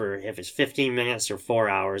slept if it's 15 minutes or 4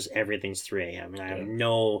 hours, everything's 3 a.m. And I have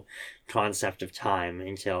no concept of time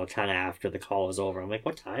until kind of after the call is over. I'm like,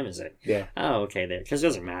 what time is it? Yeah. Oh, okay, there. Because it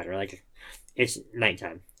doesn't matter. Like, it's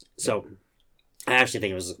nighttime. So I actually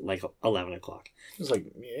think it was like 11 o'clock. It was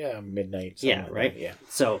like, midnight. Yeah, right? Like yeah.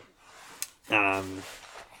 So,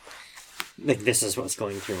 like, this is what's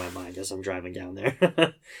going through my mind as I'm driving down there.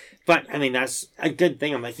 But, I mean, that's a good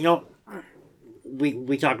thing. I'm like,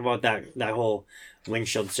 we talk about that whole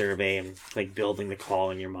windshield survey and, like, building the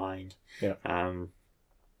call in your mind. Yeah.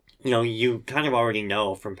 You kind of already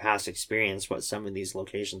know from past experience what some of these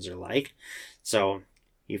locations are like. So,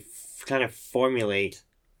 you kind of formulate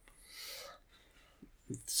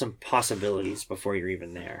some possibilities before you're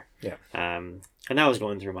even there. Yeah. And that was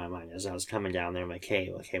going through my mind as I was coming down there. I'm like,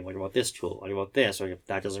 hey, what about this tool? What about this? Or if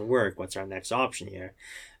that doesn't work, what's our next option here?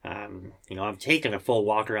 I've taken a full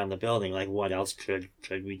walk around the building. Like, what else could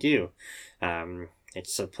we do?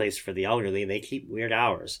 It's a place for the elderly. They keep weird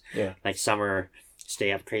hours. Yeah. Like, some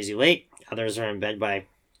stay up crazy late. Others are in bed by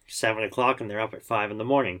 7 o'clock and they're up at 5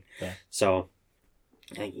 a.m. Yeah. So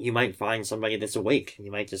you might find somebody that's awake.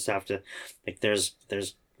 You might just have to, like, there's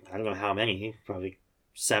I don't know how many, probably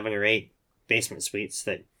 7 or 8 basement suites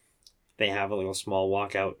that they have a little small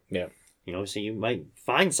walkout. Yeah. So you might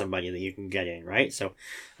find somebody that you can get in, right? So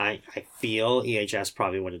I feel EHS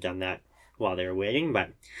probably would have done that while they were waiting, but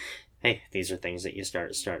hey, these are things that you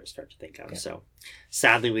start to think of. Yeah. So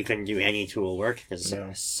sadly we couldn't do any tool work because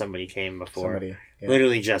somebody came before,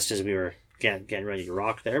 literally just as we were getting ready to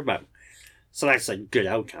rock there, but so that's a good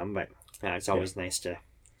outcome, but it's always nice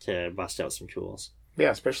to bust out some tools.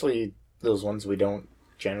 Yeah, especially those ones we don't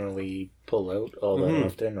generally pull out all that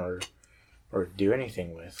often or do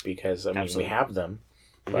anything with, because I mean we have them,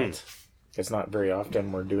 but it's not very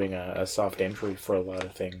often we're doing a soft entry for a lot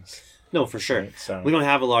of things. No, for sure. Right? So we don't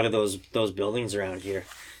have a lot of those buildings around here.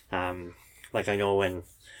 Like I know when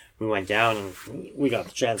we went down and we got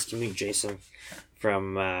the chance to meet Jason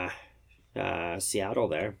from Seattle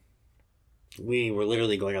there. We were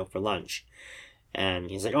literally going out for lunch, and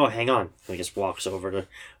he's like, oh, hang on. And he just walks over to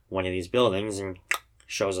one of these buildings and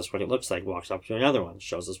shows us what it looks like, walks up to another one,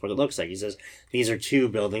 shows us what it looks like. He says, these are 2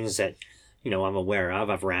 buildings that, I'm aware of.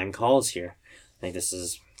 I've ran calls here. I think this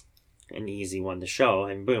is an easy one to show,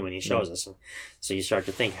 and boom, and he shows us. And so you start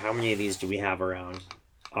to think, how many of these do we have around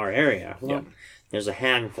our area? Well, there's a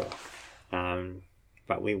handful.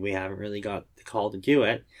 But we haven't really got the call to do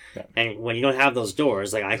it. Yeah. And when you don't have those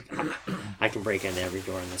doors, like I can break into every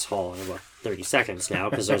door in this hall in about 30 seconds now,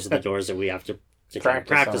 because those are the doors that we have to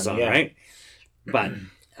practice on, right? But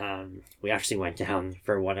we actually went down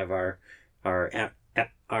for one of our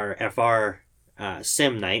FR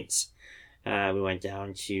sim nights. We went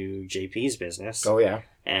down to JP's business. Oh yeah.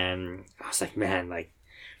 And I was like, man, like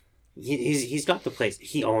he's got the place.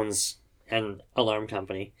 He owns an alarm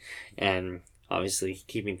company, and obviously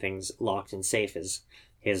keeping things locked and safe is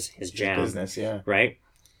his jam. Business, yeah. Right?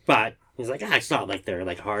 But he's like, it's not like they're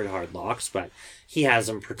like hard locks, but he has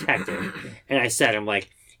them protected. And I said, I'm like,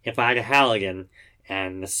 if I had a Halligan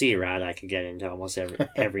and the C-Rad, I could get into almost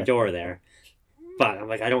every door there. But I'm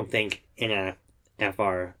like, I don't think in a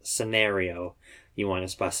FR scenario you want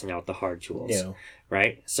us busting out the hard tools, Yeah.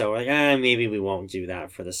 right? So like, maybe we won't do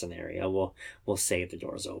that for the scenario. We'll say the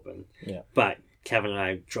door's open. Yeah. But Kevin and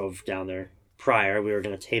I drove down there prior. We were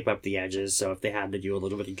going to tape up the edges, so if they had to do a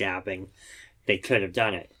little bit of gapping, they could have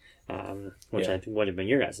done it, which I think would have been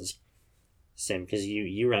your guys' sim, because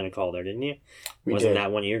you ran a call there, didn't you? Wasn't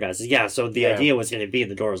that one of your guys'? Yeah, so the idea was going to be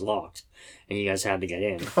the door was locked, and you guys had to get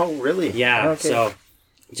in. Oh, really? Yeah, okay. So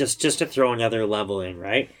just to throw another level in,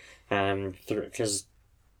 right? Because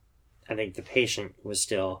I think the patient was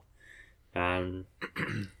still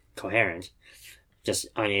coherent, just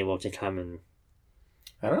unable to come and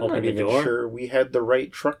I'm open not the even door. sure we had the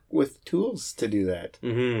right truck with tools to do that.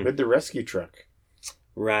 Mm-hmm. With the rescue truck.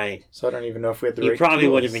 Right. So I don't even know if we had the right You probably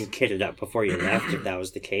tools. would have been kitted up before you left if that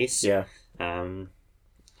was the case. Yeah.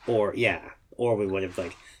 Or we would have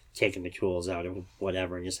like taken the tools out of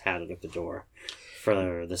whatever and just had it at the door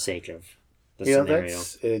for the sake of the scenario.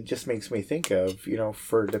 It just makes me think of,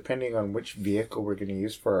 for depending on which vehicle we're going to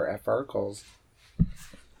use for our FR calls,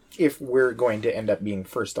 if we're going to end up being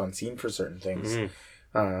first on scene for certain things,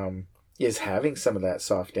 is having some of that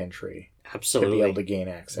soft entry. Absolutely. To be able to gain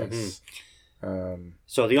access.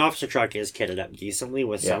 So the officer truck is kitted up decently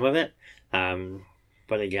with some of it.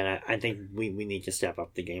 But again, I think we need to step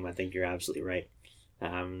up the game. I think you're absolutely right.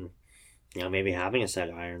 Maybe having a set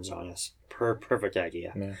of irons on us. Perfect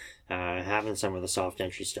idea. Yeah. Having some of the soft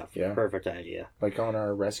entry stuff. Yeah. Perfect idea. Like on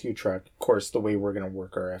our rescue truck, of course, the way we're going to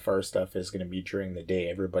work our FR stuff is going to be during the day.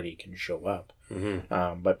 Everybody can show up.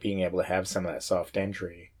 Mm-hmm. But being able to have some of that soft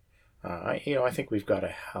entry, I think we've got a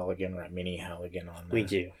Halligan or a mini Halligan on we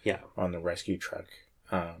do, yeah, on the rescue truck.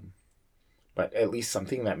 But at least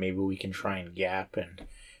something that maybe we can try and gap, and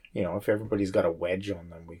if everybody's got a wedge on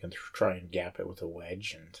them, we can try and gap it with a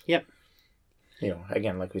wedge, and yep.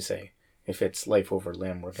 Again, like we say, if it's life over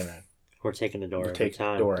limb, we're taking the door. We're taking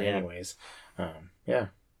the door anyways. Yeah.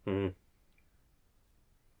 Mm-hmm.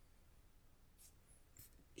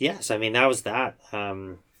 Yes, I mean that was that.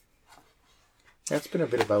 That's been a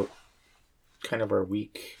bit about kind of our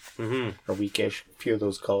week, our weekish. A few of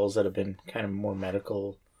those calls that have been kind of more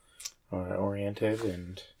medical oriented,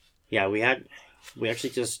 and yeah, we actually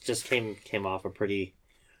just came off a pretty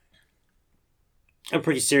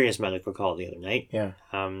serious medical call the other night. Yeah.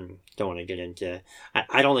 Don't want to get into.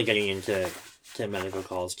 I don't like getting into medical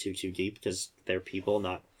calls too deep because they're people,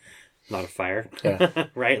 not a fire. Yeah.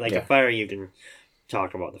 Right. Like a fire, you can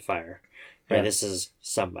talk about the fire. Right. Yeah. This is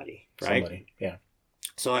somebody. Right. Somebody. Yeah.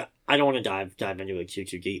 So I don't want to dive into it too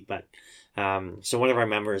deep, but so one of our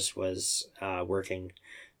members was working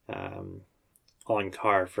on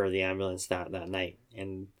car for the ambulance that night,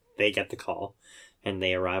 and they get the call, and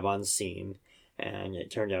they arrive on scene, and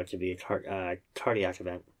it turned out to be a cardiac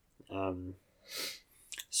event.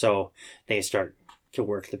 So they start to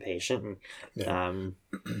work the patient, and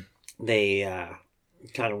they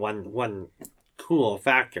kind of one cool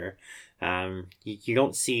factor. You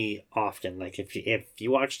don't see often, like if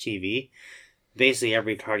you watch TV, basically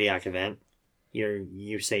every cardiac event,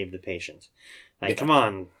 you save the patient. Like, come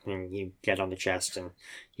on, and you get on the chest and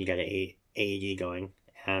you get an AED going,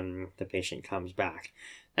 and the patient comes back.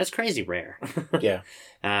 That's crazy rare. Yeah.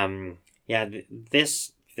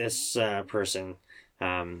 This person,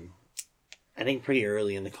 I think pretty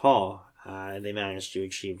early in the call, they managed to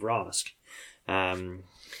achieve ROSC,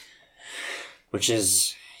 which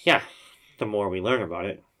is, the more we learn about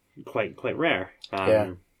it, quite rare.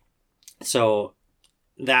 So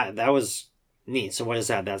that was neat. So what is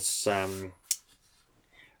that? That's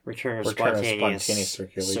return of spontaneous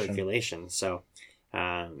circulation. So,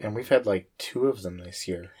 and we've had like 2 of them this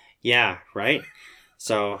year. Yeah, right.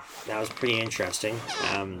 So that was pretty interesting.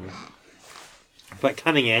 But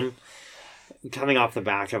coming off the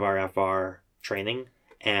back of our FR training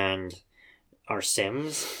and our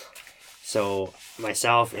sims. So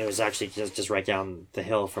myself, it was actually just right down the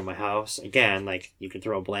hill from my house. Again, like you could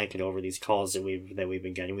throw a blanket over these calls that we've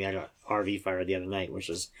been getting. We had an RV fire the other night, which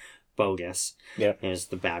was bogus. Yeah. It was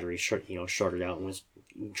the battery shorted out and was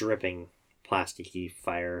dripping plasticky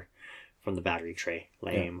fire from the battery tray.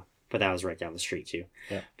 Lame. Yeah. But that was right down the street too.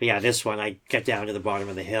 Yeah. But yeah, this one I get down to the bottom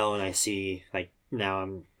of the hill and I see now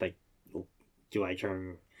I'm like, do I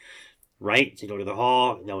turn right to go to the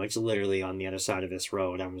hall? No, it's literally on the other side of this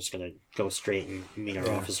road. I'm just gonna go straight and meet our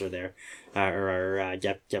officer there, or our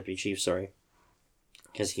deputy chief. Sorry,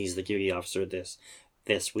 because he's the duty officer this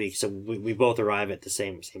week. So we both arrive at the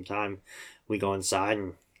same time. We go inside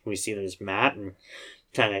and we see there's Matt, and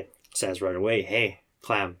kind of says right away, "Hey,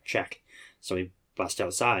 clam, check." So we bust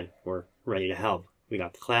outside. We're ready to help. We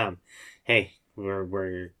got the clam. Hey, we're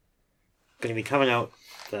going to be coming out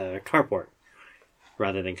the carport.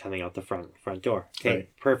 rather than coming out the front door. Okay,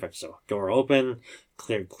 Right. perfect. So door open,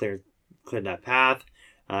 cleared that path.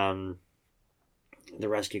 The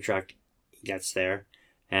rescue truck gets there,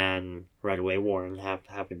 and right away Warren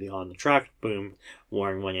happened to be on the truck. Boom,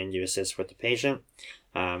 Warren went in to assist with the patient,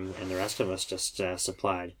 and the rest of us just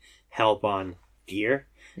supplied help on gear.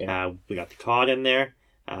 Yeah. We got the cot in there.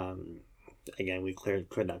 Again, we cleared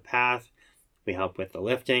that path. We helped with the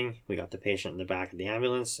lifting. We got the patient in the back of the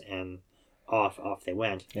ambulance, and off they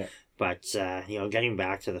went. Yeah. But getting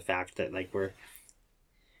back to the fact that like we're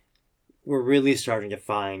really starting to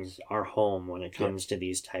find our home when it comes to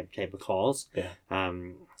these type of calls. Yeah.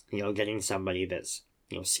 Getting somebody that's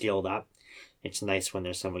skilled up. It's nice when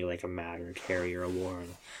there's somebody like a Matt or a Carrie or a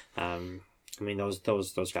Warren.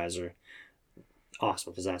 Those guys are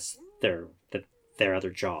awesome because that's their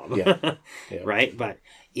other job. Yeah. Yeah. Right? But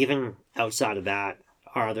even outside of that,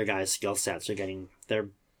 our other guys' skill sets they're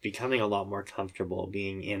becoming a lot more comfortable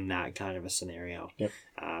being in that kind of a scenario. Yep.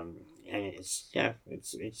 And it's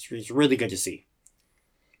really good to see.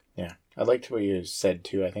 Yeah. I liked what you said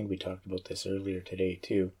too. I think we talked about this earlier today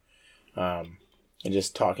too. And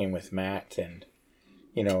just talking with Matt, and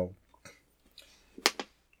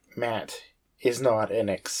Matt is not an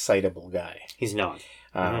excitable guy. He's not.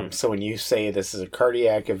 So when you say this is a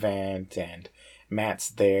cardiac event and Matt's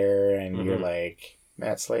there and you're like,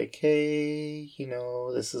 Matt's like, hey,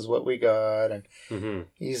 this is what we got. And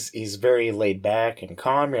he's very laid back and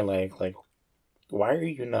calm. You're like, why are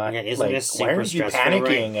you not, why aren't you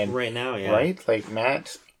panicking? Right now, yeah. Right? Like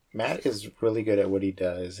Matt is really good at what he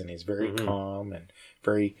does, and he's very calm and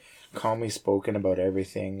very calmly spoken about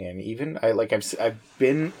everything. And even I've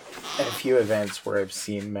been at a few events where I've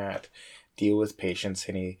seen Matt deal with patients,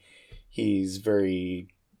 and he's very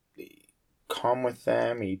calm with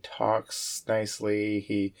them. He talks nicely.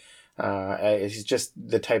 He's just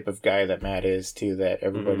the type of guy that Matt is too, that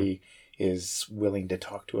everybody is willing to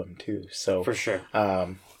talk to him too. So for sure,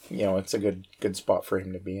 it's a good spot for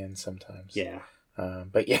him to be in sometimes. Yeah.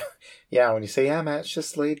 But when you say Matt's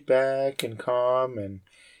just laid back and calm, and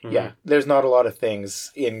there's not a lot of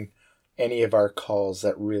things in any of our calls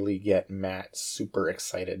that really get Matt super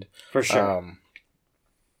excited. For sure.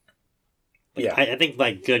 I think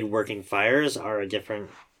like good working fires are a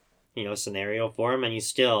different, scenario for him, and he's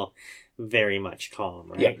still very much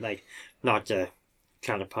calm, right? Yeah. Like, not to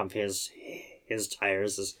kind of pump his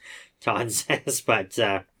tires, as Todd says, but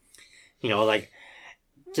to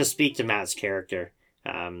speak to Matt's character,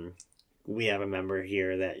 we have a member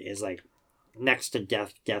here that is like next to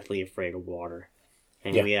deathly afraid of water.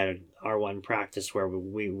 And we had our one practice where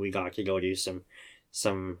we got to go do some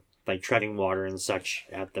like treading water and such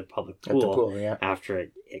at the public pool, after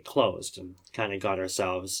it closed, and kind of got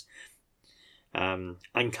ourselves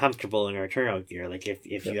uncomfortable in our turnout gear. Like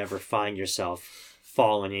if you ever find yourself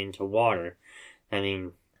falling into water, I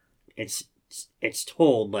mean, it's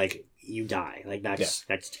told like you die. Like that's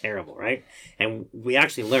terrible, right? And we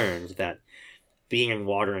actually learned that being in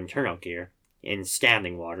water and turnout gear, in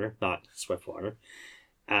standing water, not swift water,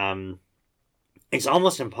 it's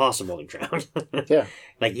almost impossible to drown. Yeah.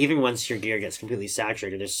 Like even once your gear gets completely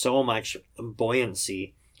saturated, there's so much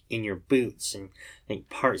buoyancy in your boots and like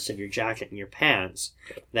parts of your jacket and your pants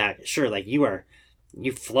that sure, like you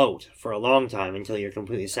float for a long time until you're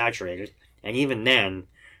completely saturated. And even then,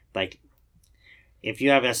 like if you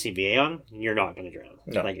have SCBA on, you're not going to drown.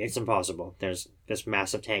 No. Like it's impossible. There's this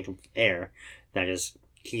massive tank of air that is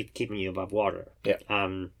keeping you above water. Yeah.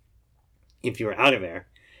 If you are out of air,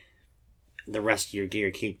 the rest of your gear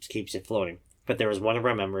keeps it floating. But there was one of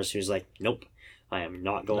our members who's like, nope, I am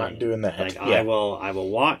not going. Not doing that. Like I will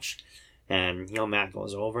watch. And Matt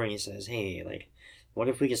goes over and he says, hey, like, what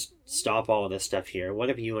if we just stop all of this stuff here? What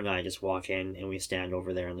if you and I just walk in and we stand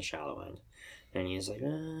over there in the shallow end? And he's like,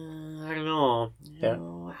 I don't know.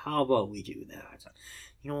 How about we do that?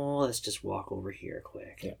 Let's just walk over here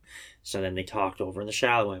quick. Yeah. So then they talked over in the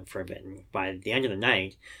shallow end for a bit. And by the end of the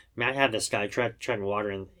night, Matt had this guy treading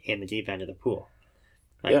water in the deep end of the pool.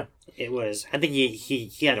 Like, it was, I think he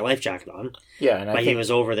had a life jacket on. Yeah. And he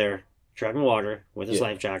was over there treading water with his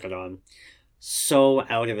life jacket on. So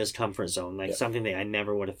out of his comfort zone. Like something that I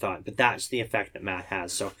never would have thought. But that's the effect that Matt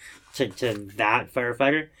has. So to that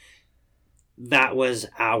firefighter, that was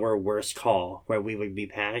our worst call where we would be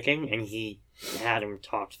panicking, and he had him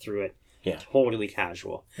talked through it. Yeah. Totally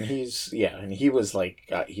casual. And he was like,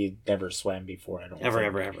 he'd never swam before, I don't think.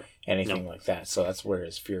 Ever. Anything like that. So that's where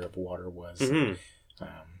his fear of water was. Mm-hmm.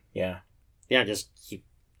 Yeah, just keep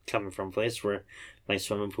coming from a place where like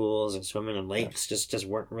swimming pools and swimming in lakes just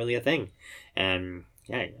weren't really a thing. And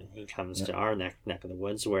he comes to our neck of the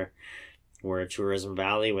woods where we're a tourism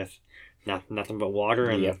valley with nothing but water.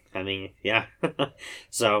 And Yep. I mean, yeah.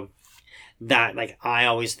 So that, like, I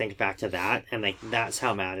always think back to that, and like that's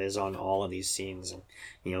how Matt is on all of these scenes. And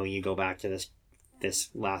you go back to this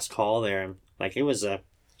last call there, and like it was a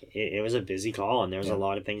busy call, and there was a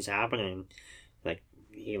lot of things happening. Like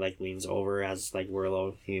he like leans over as like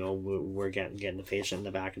we're getting the patient in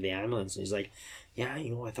the back of the ambulance, and he's like, yeah,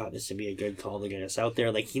 I thought this would be a good call to get us out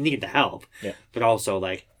there. Like he needed the help, but also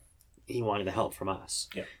like he wanted the help from us.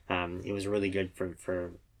 It was really good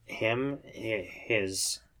for him,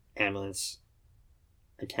 his ambulance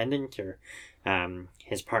attendant, or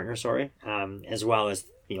his partner, sorry, as well as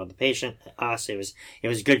the patient, us. It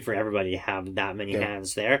was good for everybody to have that many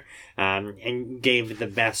hands there, and gave the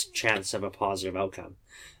best chance of a positive outcome.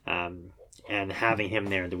 And having him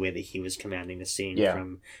there the way that he was commanding the scene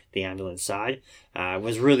from the ambulance side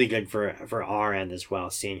was really good for our end as well,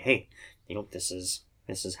 seeing, hey, this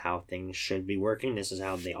is how things should be working, this is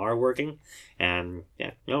how they are working. And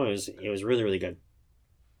it was really, really good.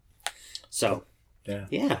 So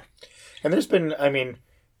yeah. And there's been, I mean,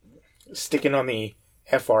 sticking on the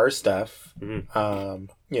FR stuff,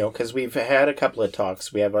 because we've had a couple of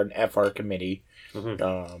talks. We have an FR committee.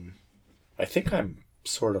 I think I'm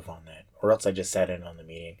sort of on that, or else I just sat in on the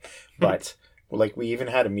meeting. But like, we even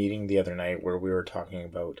had a meeting the other night where we were talking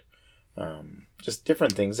about just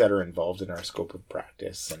different things that are involved in our scope of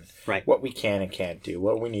practice, and what we can and can't do,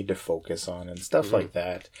 what we need to focus on, and stuff like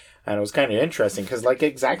that. And it was kind of interesting because, like,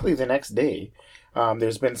 exactly the next day,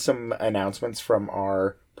 there's been some announcements from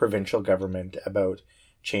our provincial government about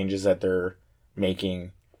changes that they're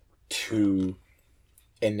making to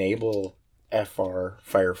enable FR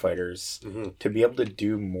firefighters to be able to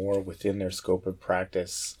do more within their scope of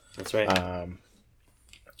practice. That's right.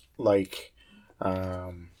 Like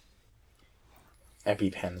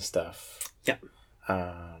EpiPen stuff. Yeah.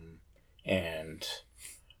 And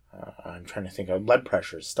I'm trying to think of blood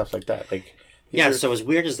pressures, stuff like that. Like, so as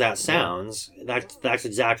weird as that sounds, that's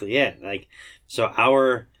exactly it. Like,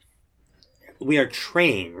 so we are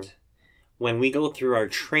trained. When we go through our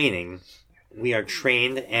training, we are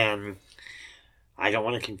trained, and I don't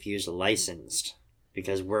want to confuse licensed,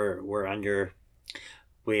 because we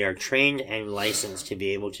are trained and licensed to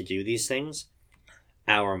be able to do these things.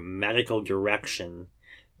 Our medical direction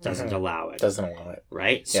doesn't allow it. Doesn't allow it.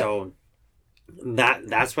 Right? Yeah. So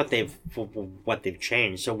that's what they've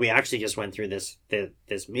changed. So we actually just went through this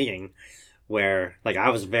meeting where, like, I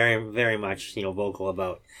was very, very much, vocal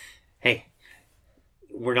about, hey,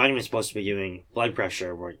 we're not even supposed to be doing blood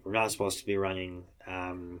pressure. We're not supposed to be running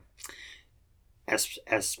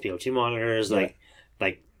SpO2 monitors. Like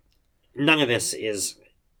none of this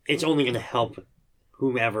it's only going to help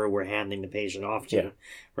whomever we're handing the patient off to,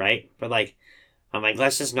 right? But like, I'm like,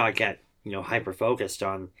 let's just not get, hyper focused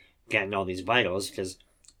on getting all these vitals, because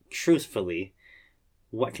truthfully,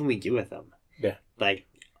 what can we do with them? Yeah. Like,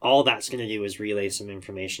 all that's going to do is relay some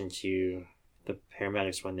information to the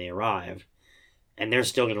paramedics when they arrive, and they're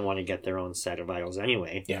still going to want to get their own set of vitals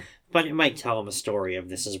anyway. Yeah. But it might tell them a story of,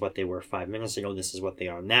 this is what they were 5 minutes ago, this is what they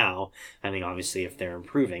are now. I mean, obviously, if they're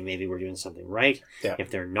improving, maybe we're doing something right. Yeah. If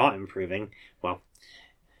they're not improving, well,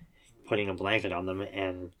 putting a blanket on them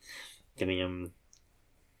and giving them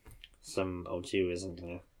some O2 isn't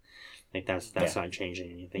going to, like, that's not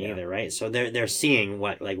changing anything either, right? So they're seeing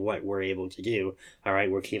what we're able to do. All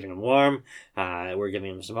right, we're keeping them warm. We're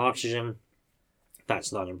giving them some oxygen.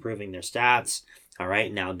 That's not improving their stats. All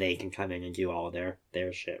right, now they can come in and do all their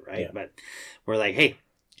shit, right? Yeah. But we're like, hey,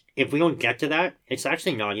 if we don't get to that, it's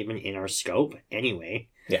actually not even in our scope anyway.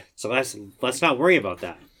 Yeah. So let's not worry about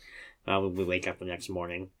that. We wake up the next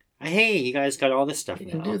morning. Hey, you guys got all this stuff You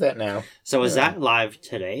now. can do that now. So is that live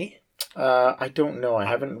today? I don't know. I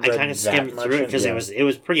haven't read I kind of skimmed through it because it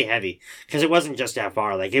was pretty heavy. Because it wasn't just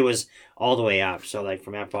FR. Like, it was all the way up. So, like,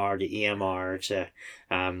 from FR to EMR to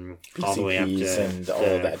all the way up to and all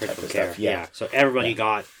of that type of stuff. Yeah. So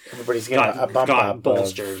everybody's getting a bump up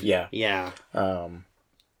bolstered. Yeah.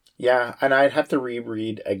 Yeah, and I'd have to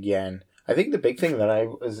reread again. I think the big thing that I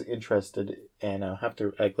was interested in, I'll have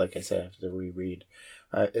to, like I said, I have to reread,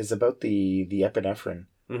 is about the epinephrine.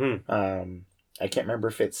 Mm-hmm. I can't remember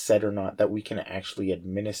if it's said or not that we can actually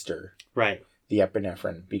administer the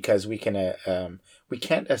epinephrine, because we can we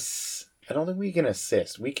can't I don't think we can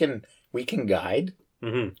assist. We can guide.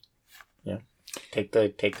 Mm-hmm. Take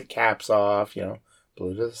the caps off.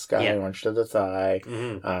 Blue to the sky, orange to the thigh.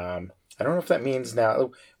 Mm-hmm. I don't know if that means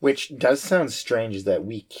now, which does sound strange that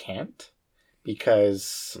we can't,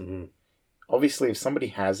 because obviously if somebody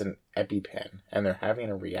has an EpiPen and they're having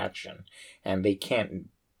a reaction and they can't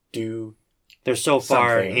do. They're so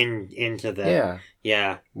far into the...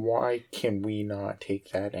 Yeah. Why can we not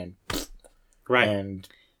take that and Right. And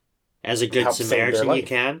as a good help save their Samaritan, you life.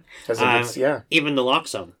 can. Yeah. Even the lock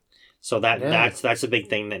zone. So Yeah. that's a big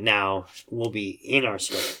thing that now will be in our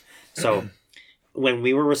scope. So when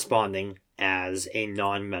we were responding as a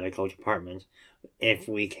non-medical department, if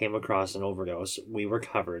we came across an overdose, we were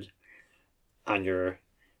covered under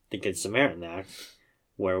the Good Samaritan Act,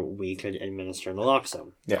 where we could administer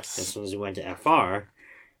naloxone. Yes. As soon as we went to FR,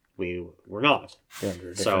 we were not. Yeah,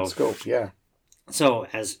 under a different scope, yeah. So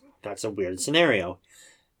that's a weird scenario.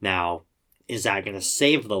 Now, is that going to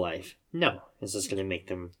save the life? No. Is this going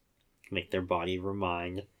to make their body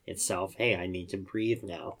remind itself, hey, I need to breathe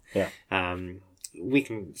now? Yeah. We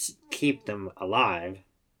can keep them alive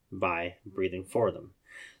by breathing for them.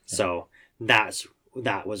 Yeah. So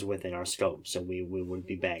that was within our scope. So we would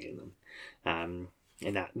be bagging them.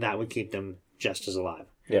 And that would keep them just as alive.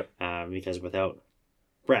 Yep. Because without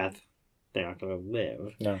breath, they're not going to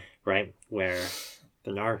live. No. Right? Where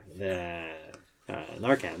the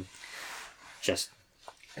Narcan just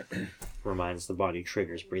reminds the body,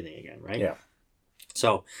 triggers breathing again, right? Yeah.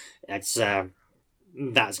 So that's going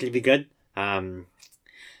to be good.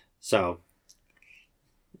 So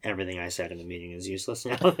everything I said in the meeting is useless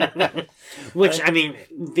now. Which, I mean,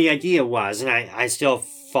 the idea was, and I still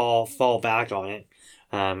fall back on it.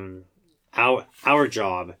 Our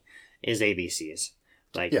job is ABCs.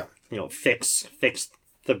 Like, fix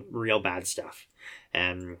the real bad stuff.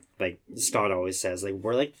 And like Scott always says, like,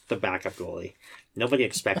 we're like the backup goalie. Nobody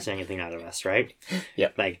expects anything out of us, right?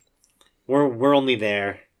 Yeah. Like, we're only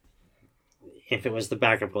there. If it was the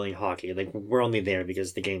backup goalie in hockey, like, we're only there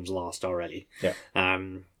because the game's lost already. Yeah.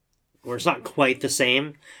 Where it's not quite the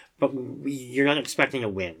same, but you're not expecting a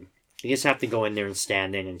win. You just have to go in there and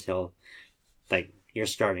stand in until, like, your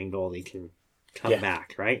starting goalie can come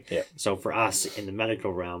back, right? Yeah. So for us in the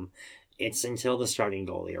medical realm, it's until the starting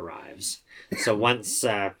goalie arrives. So once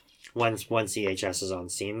EHS is on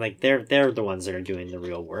scene, like, they're the ones that are doing the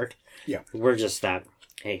real work. Yeah. We're just that,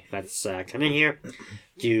 hey, let's come in here,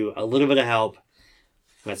 do a little bit of help.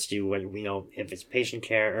 Let's do what we know, if it's patient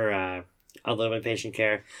care or a little bit of patient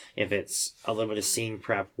care, if it's a little bit of scene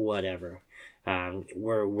prep, whatever.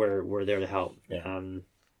 We're there to help. Yeah.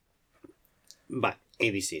 But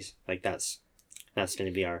ABCs, like, that's going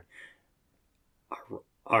to be our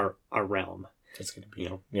realm. That's going to be,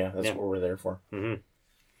 that's what we're there for. Mm-hmm.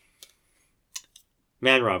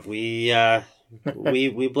 Man, Rob, we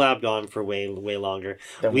blabbed on for way longer.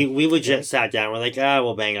 We legit sat down. We're like,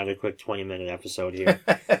 we'll bang out a quick 20-minute episode here.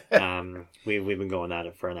 We've been going at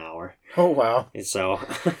it for an hour. Oh, wow. And so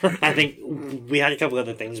I think we had a couple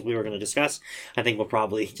other things we were going to discuss. I think we'll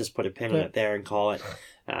probably just put a pin in it there and call it,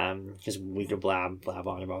 because we could blab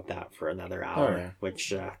on about that for another hour,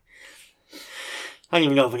 which I don't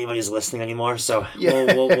even know if anybody's listening anymore, so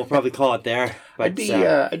we'll probably call it there. But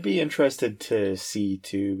I'd be interested to see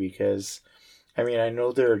too, because I mean, I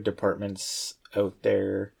know there are departments out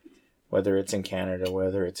there, whether it's in Canada,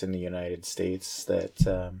 whether it's in the United States, that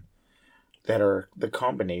are the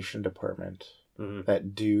combination department,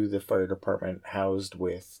 that do the fire department housed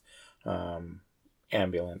with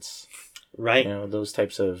ambulance. Right. Those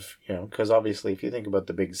types of, because obviously if you think about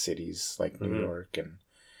the big cities like New York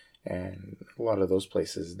and a lot of those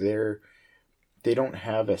places, they don't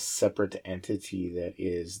have a separate entity that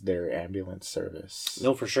is their ambulance service.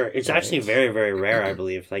 No, for sure. It's actually very, very rare, I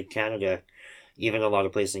believe. Like Canada, even a lot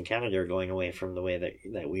of places in Canada are going away from the way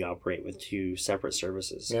that we operate with two separate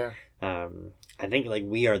services. Yeah. I think, like,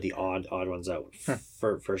 we are the odd ones out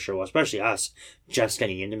for sure. Especially us just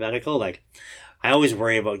getting into medical. Like, I always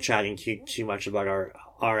worry about chatting too much about our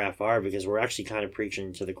RFR, because we're actually kind of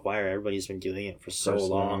preaching to the choir. Everybody's been doing it for so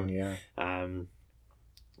long. Yeah.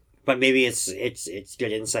 But maybe it's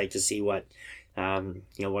good insight to see what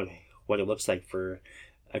what it looks like for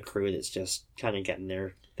a crew that's just kind of getting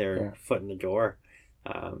their foot in the door.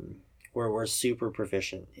 We're super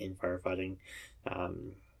proficient in firefighting.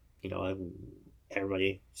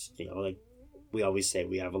 Everybody, like we always say,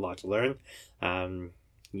 we have a lot to learn.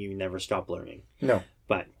 You never stop learning. No.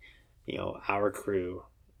 But, our crew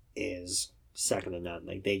is second to none.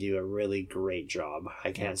 Like, they do a really great job.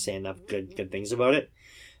 I can't say enough good things about it.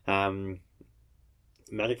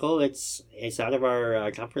 Medical, it's out of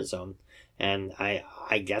our comfort zone. And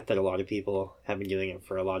I get that a lot of people have been doing it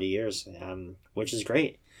for a lot of years, which is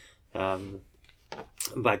great. We'll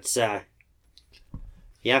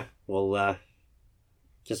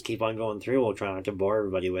just keep on going through. We'll try not to bore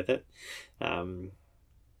everybody with it.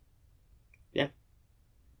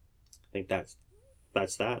 I think that's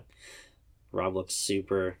that. Rob looks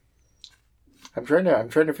super. I'm trying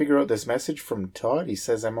to figure out this message from Todd. He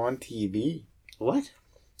says I'm on TV. What?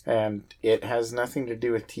 And it has nothing to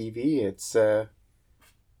do with TV. It's I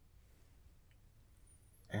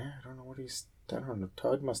don't know what he's. I don't know.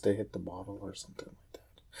 Todd must have hit the bottle or something like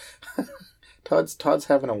that. Todd's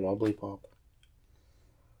having a wobbly pop.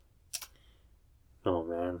 Oh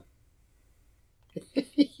man.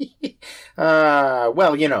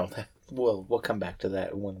 Well, we'll come back to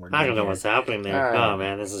that when we're. I don't know here. what's happening there. Oh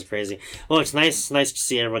man, this is crazy. Well, it's nice to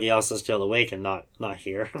see everybody else is still awake and not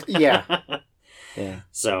here. Yeah. Yeah.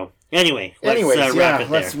 So anyway, let's wrap it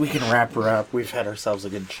there. We can wrap her up. We've had ourselves a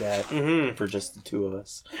good chat for just the two of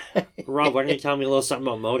us. Rob, why don't you tell me a little something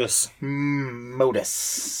about Modus?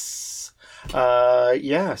 Modus.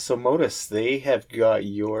 Yeah. So Modus, they have got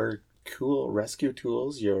your cool rescue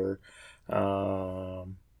tools, your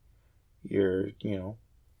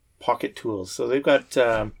pocket tools. So they've got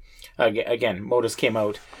again, Modus came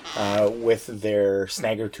out with their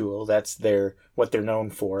snagger tool. That's what they're known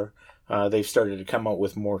for. They've started to come out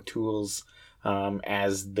with more tools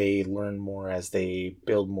as they learn more, as they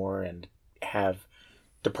build more, and have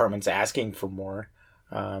departments asking for more.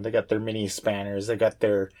 They got their mini spanners. They got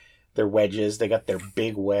their wedges. They got their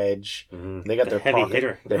big wedge. Mm-hmm. They got their heavy pocket,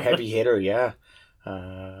 hitter. Their heavy hitter, yeah.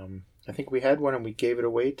 I think we had one and we gave it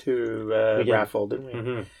away to raffle, didn't we?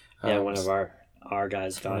 Mm-hmm. Yeah, one of our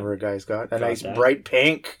guys got. One of our guys got a nice bright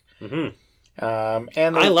pink. Mm-hmm.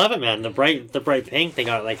 And I love it, man. The bright pink. They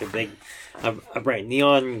got like a bright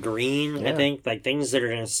neon green. Yeah. I think like things that are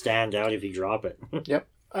gonna stand out if you drop it. Yep.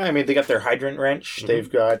 I mean, they got their hydrant wrench. Mm-hmm.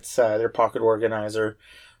 They've got their pocket organizer.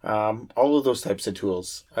 All of those types of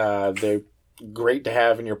tools. They're great to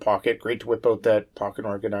have in your pocket. Great to whip out that pocket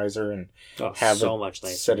organizer and have so much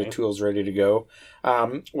nicer, set of tools ready to go.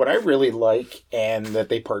 What I really like, and that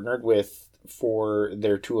they partnered with for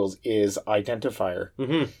their tools, is identifier.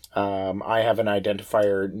 Mm-hmm. I have an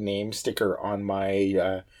identifier name sticker on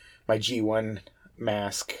my my G1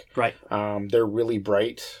 mask. Right. They're really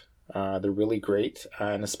bright. They're really great,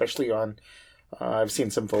 and especially on. I've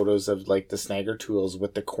seen some photos of like the snagger tools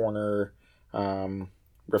with the corner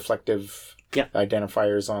reflective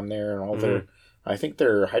identifiers on there, and all their. I think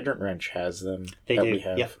their hydrant wrench has them. They do. We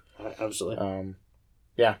have. Yeah, absolutely.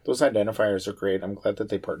 Yeah, those identifiers are great. I'm glad that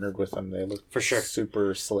they partnered with them. They look for sure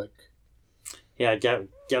super slick. Yeah,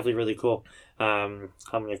 definitely really cool. I'm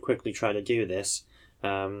going to quickly try to do this.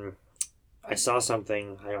 I saw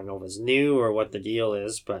something. I don't know if it's new or what the deal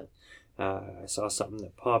is, but I saw something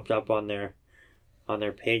that popped up on their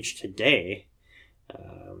page today.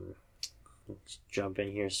 Let's jump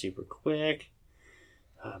in here super quick.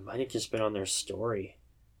 Might have just been on their story.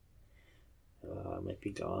 Might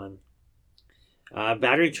be gone.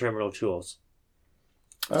 Battery terminal tools.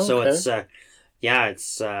 Okay. So it's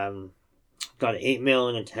it's got an 8mm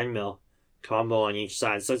and a 10mm combo on each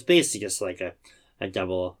side. So it's basically just like a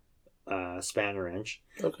double spanner wrench.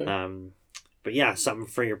 Okay. But yeah, something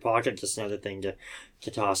for your pocket. Just another thing to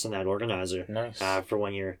toss in that organizer. Nice. For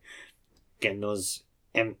when you're getting those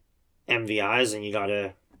MVIs and you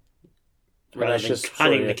gotta rather than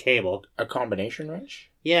cutting the cable. A combination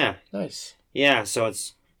wrench? Yeah. Nice. Yeah, so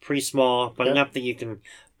it's pretty small, but enough that you can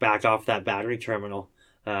back off that battery terminal.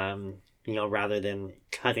 Rather than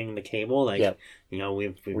cutting the cable, we've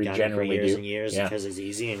done it for years and years because it's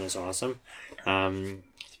easy and it's awesome.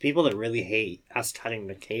 People that really hate us cutting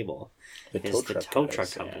the cable is the tow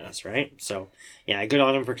truck companies, right? So, yeah, good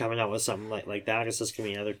on them for coming out with something like that. It's just going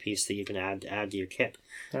to be another piece that you can add to your kit.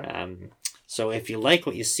 Yeah. So if you like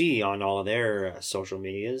what you see on all of their social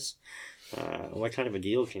medias, what kind of a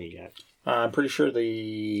deal can you get? I'm pretty sure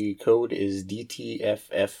the code is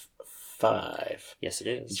DTFF5. Yes, it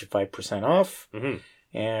is. Get you 5% off. Mm-hmm.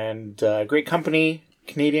 And great company,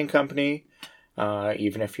 Canadian company.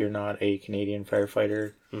 Even if you're not a Canadian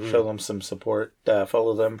firefighter, show them some support.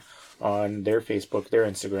 Follow them on their Facebook, their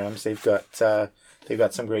Instagrams. They've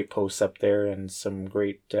got some great posts up there and some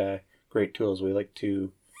great tools. We like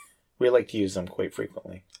to use them quite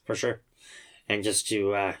frequently. For sure. And just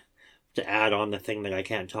to add on the thing that I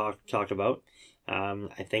can't talk about,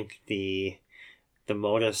 I think the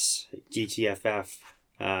Modus DTFF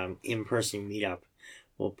in-person meetup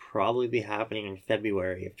will probably be happening in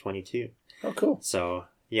February of 2022. Oh, cool. So,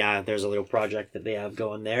 yeah, there's a little project that they have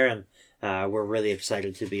going there, and we're really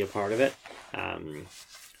excited to be a part of it.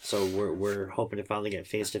 So we're hoping to finally get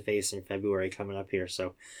face-to-face in February coming up here.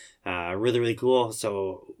 So, really, really cool.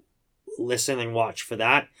 So, listen and watch for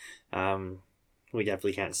that. We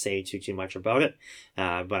definitely can't say too much about it,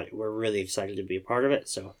 but we're really excited to be a part of it.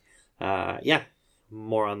 So,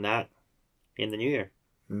 more on that in the new year.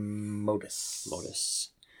 Modus.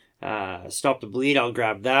 Stop the Bleed. I'll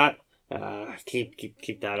grab that.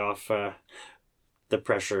 Keep that off the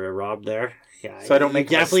pressure of Rob there. Yeah, So I don't make a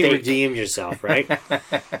definitely mistake. redeemed yourself, right?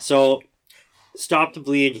 So, Stop the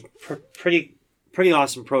Bleed, pretty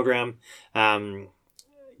awesome program. Todd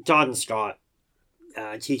and Scott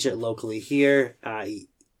teach it locally here.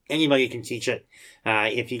 Anybody can teach it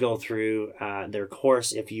if you go through their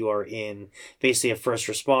course. If you are in basically a first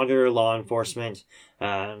responder, law enforcement,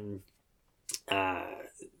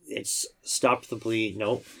 it's Stop the Bleed.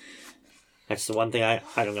 Nope. That's the one thing I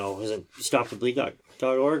don't know. Is it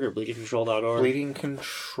stopthebleed.org or bleedingcontrol.org?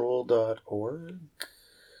 Bleedingcontrol.org?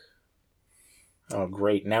 Oh,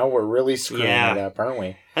 great. Now we're really screwing it up, aren't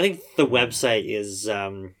we? I think the website is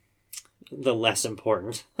the less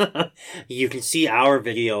important. You can see our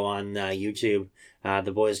video on YouTube.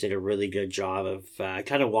 The boys did a really good job of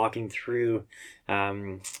kind of walking through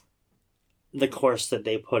the course that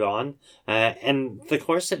they put on, and the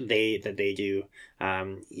course that they do.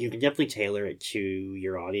 You can definitely tailor it to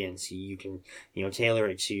your audience. You can tailor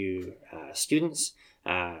it to students,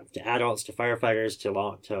 to adults, to firefighters, to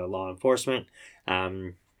law enforcement.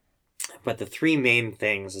 But the three main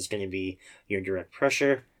things is going to be your direct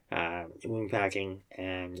pressure, wound packing,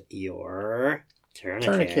 and your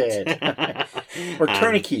tourniquet. Or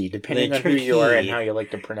tourniquet, depending on who you are and how you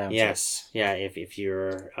like to pronounce it. Yes. Yeah, if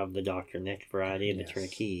you're of the Dr. Nick variety, the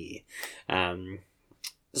tourniquet.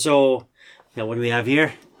 So, what do we have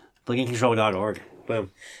here? Bleedingcontrol.org.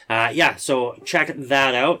 Boom. So check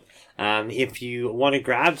that out. If you want to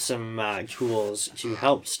grab some tools to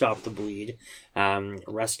help stop the bleed,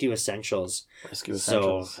 Rescue Essentials.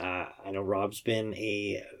 So I know Rob's been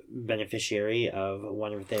a beneficiary of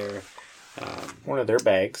one of their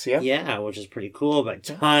bags, yeah. Yeah, which is pretty cool, but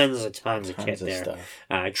tons of kit there.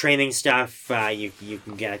 Stuff. Training stuff you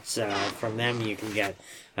can get from them. You can get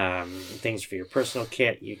things for your personal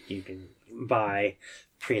kit. You can buy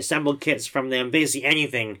pre-assembled kits from them. Basically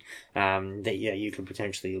anything that you could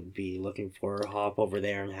potentially be looking for, hop over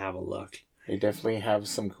there and have a look. They definitely have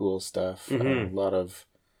some cool stuff. Mm-hmm. A lot of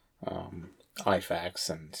IFAKs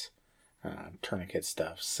and tourniquet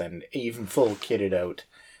stuffs, and even full kitted out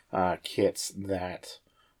kits that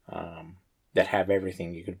have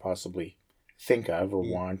everything you could possibly think of or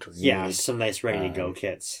want or need. Yeah, some nice ready-to-go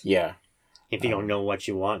kits. Yeah. If you don't know what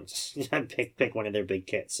you want, just pick one of their big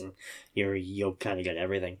kits, and you'll kind of get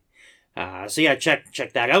everything.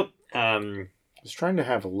 Check that out. I was trying to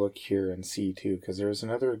have a look here and see too, because there's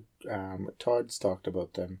another. Todd's talked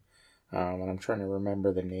about them, and I'm trying to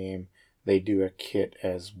remember the name. They do a kit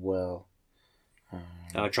as well.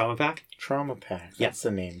 Trauma Pack. Trauma Pack. That's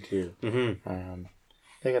the name too. Mm-hmm.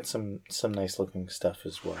 They got some nice looking stuff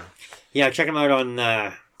as well. Yeah, check them out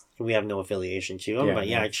on. We have no affiliation to them, but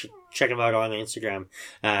check them out on Instagram.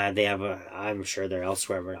 They have I'm sure they're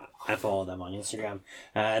elsewhere, but I follow them on Instagram.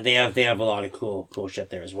 They have a lot of cool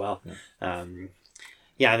shit there as well.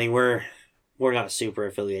 Yeah. I mean we're not super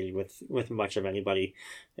affiliated with much of anybody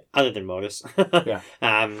other than Modus. Yeah.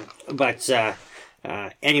 But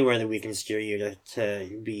anywhere that we can steer you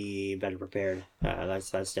to be better prepared,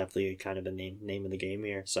 that's definitely kind of the name of the game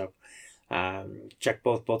here. So check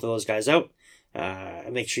both of those guys out.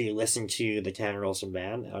 Make sure you listen to the Tanner Olson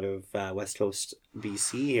Band out of West Coast,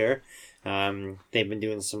 BC here. They've been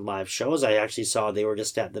doing some live shows. I actually saw they were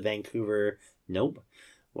just at the Vancouver,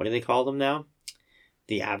 what do they call them now?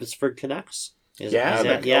 The Abbotsford Canucks? Oh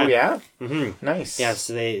yeah? Mm-hmm. Nice. Yeah,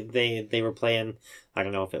 so they were playing, I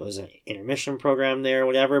don't know if it was an intermission program there or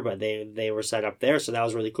whatever, but they were set up there, so that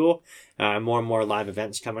was really cool. More and more live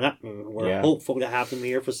events coming up. We're hopeful to have them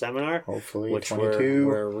here for seminar. Hopefully, which 22.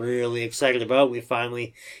 we're really excited about. We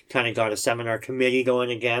finally kind of got a seminar committee going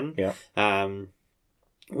again. Yeah.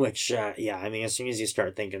 Which, I mean, as soon as you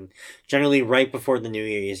start thinking, generally right before the new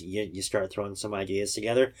year, you start throwing some ideas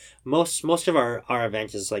together. Most of our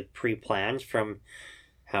event is like pre-planned from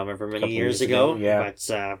however many years ago. Yeah.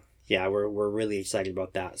 But, we're really excited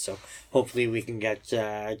about that. So hopefully we can get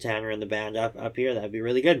Tanner and the band up here. That'd be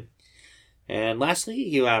really good. And lastly,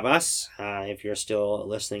 you have us. If you're still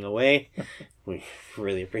listening away, we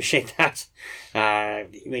really appreciate that.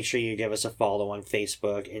 Make sure you give us a follow on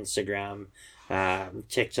Facebook, Instagram,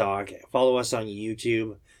 TikTok. Follow us on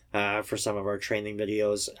YouTube for some of our training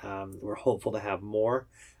videos. We're hopeful to have more.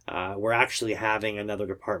 We're actually having another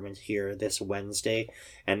department here this Wednesday,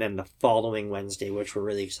 and then the following Wednesday, which we're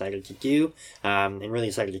really excited to do, and really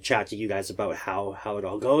excited to chat to you guys about how it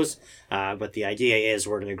all goes. But the idea is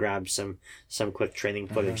we're going to grab some quick training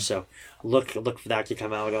footage. So look for that to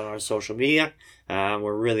come out on our social media.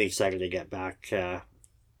 We're really excited to get back.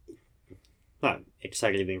 Not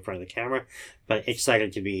excited to be in front of the camera, but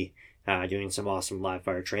excited to be doing some awesome live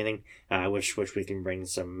fire training, which we can bring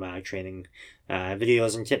some training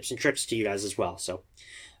videos and tips and tricks to you guys as well. So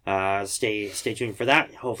stay tuned for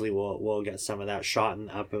that. Hopefully we'll get some of that shot and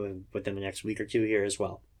up within the next week or two here as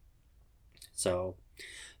well. So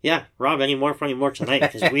yeah, Rob, any more tonight?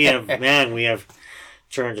 Because we have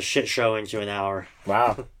turned a shit show into an hour.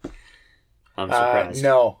 Wow. I'm surprised.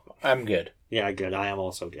 No, I'm good. Yeah, good. I am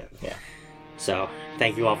also good. Yeah. So,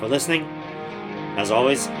 thank you all for listening. As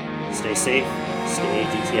always, stay safe, stay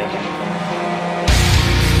DTF.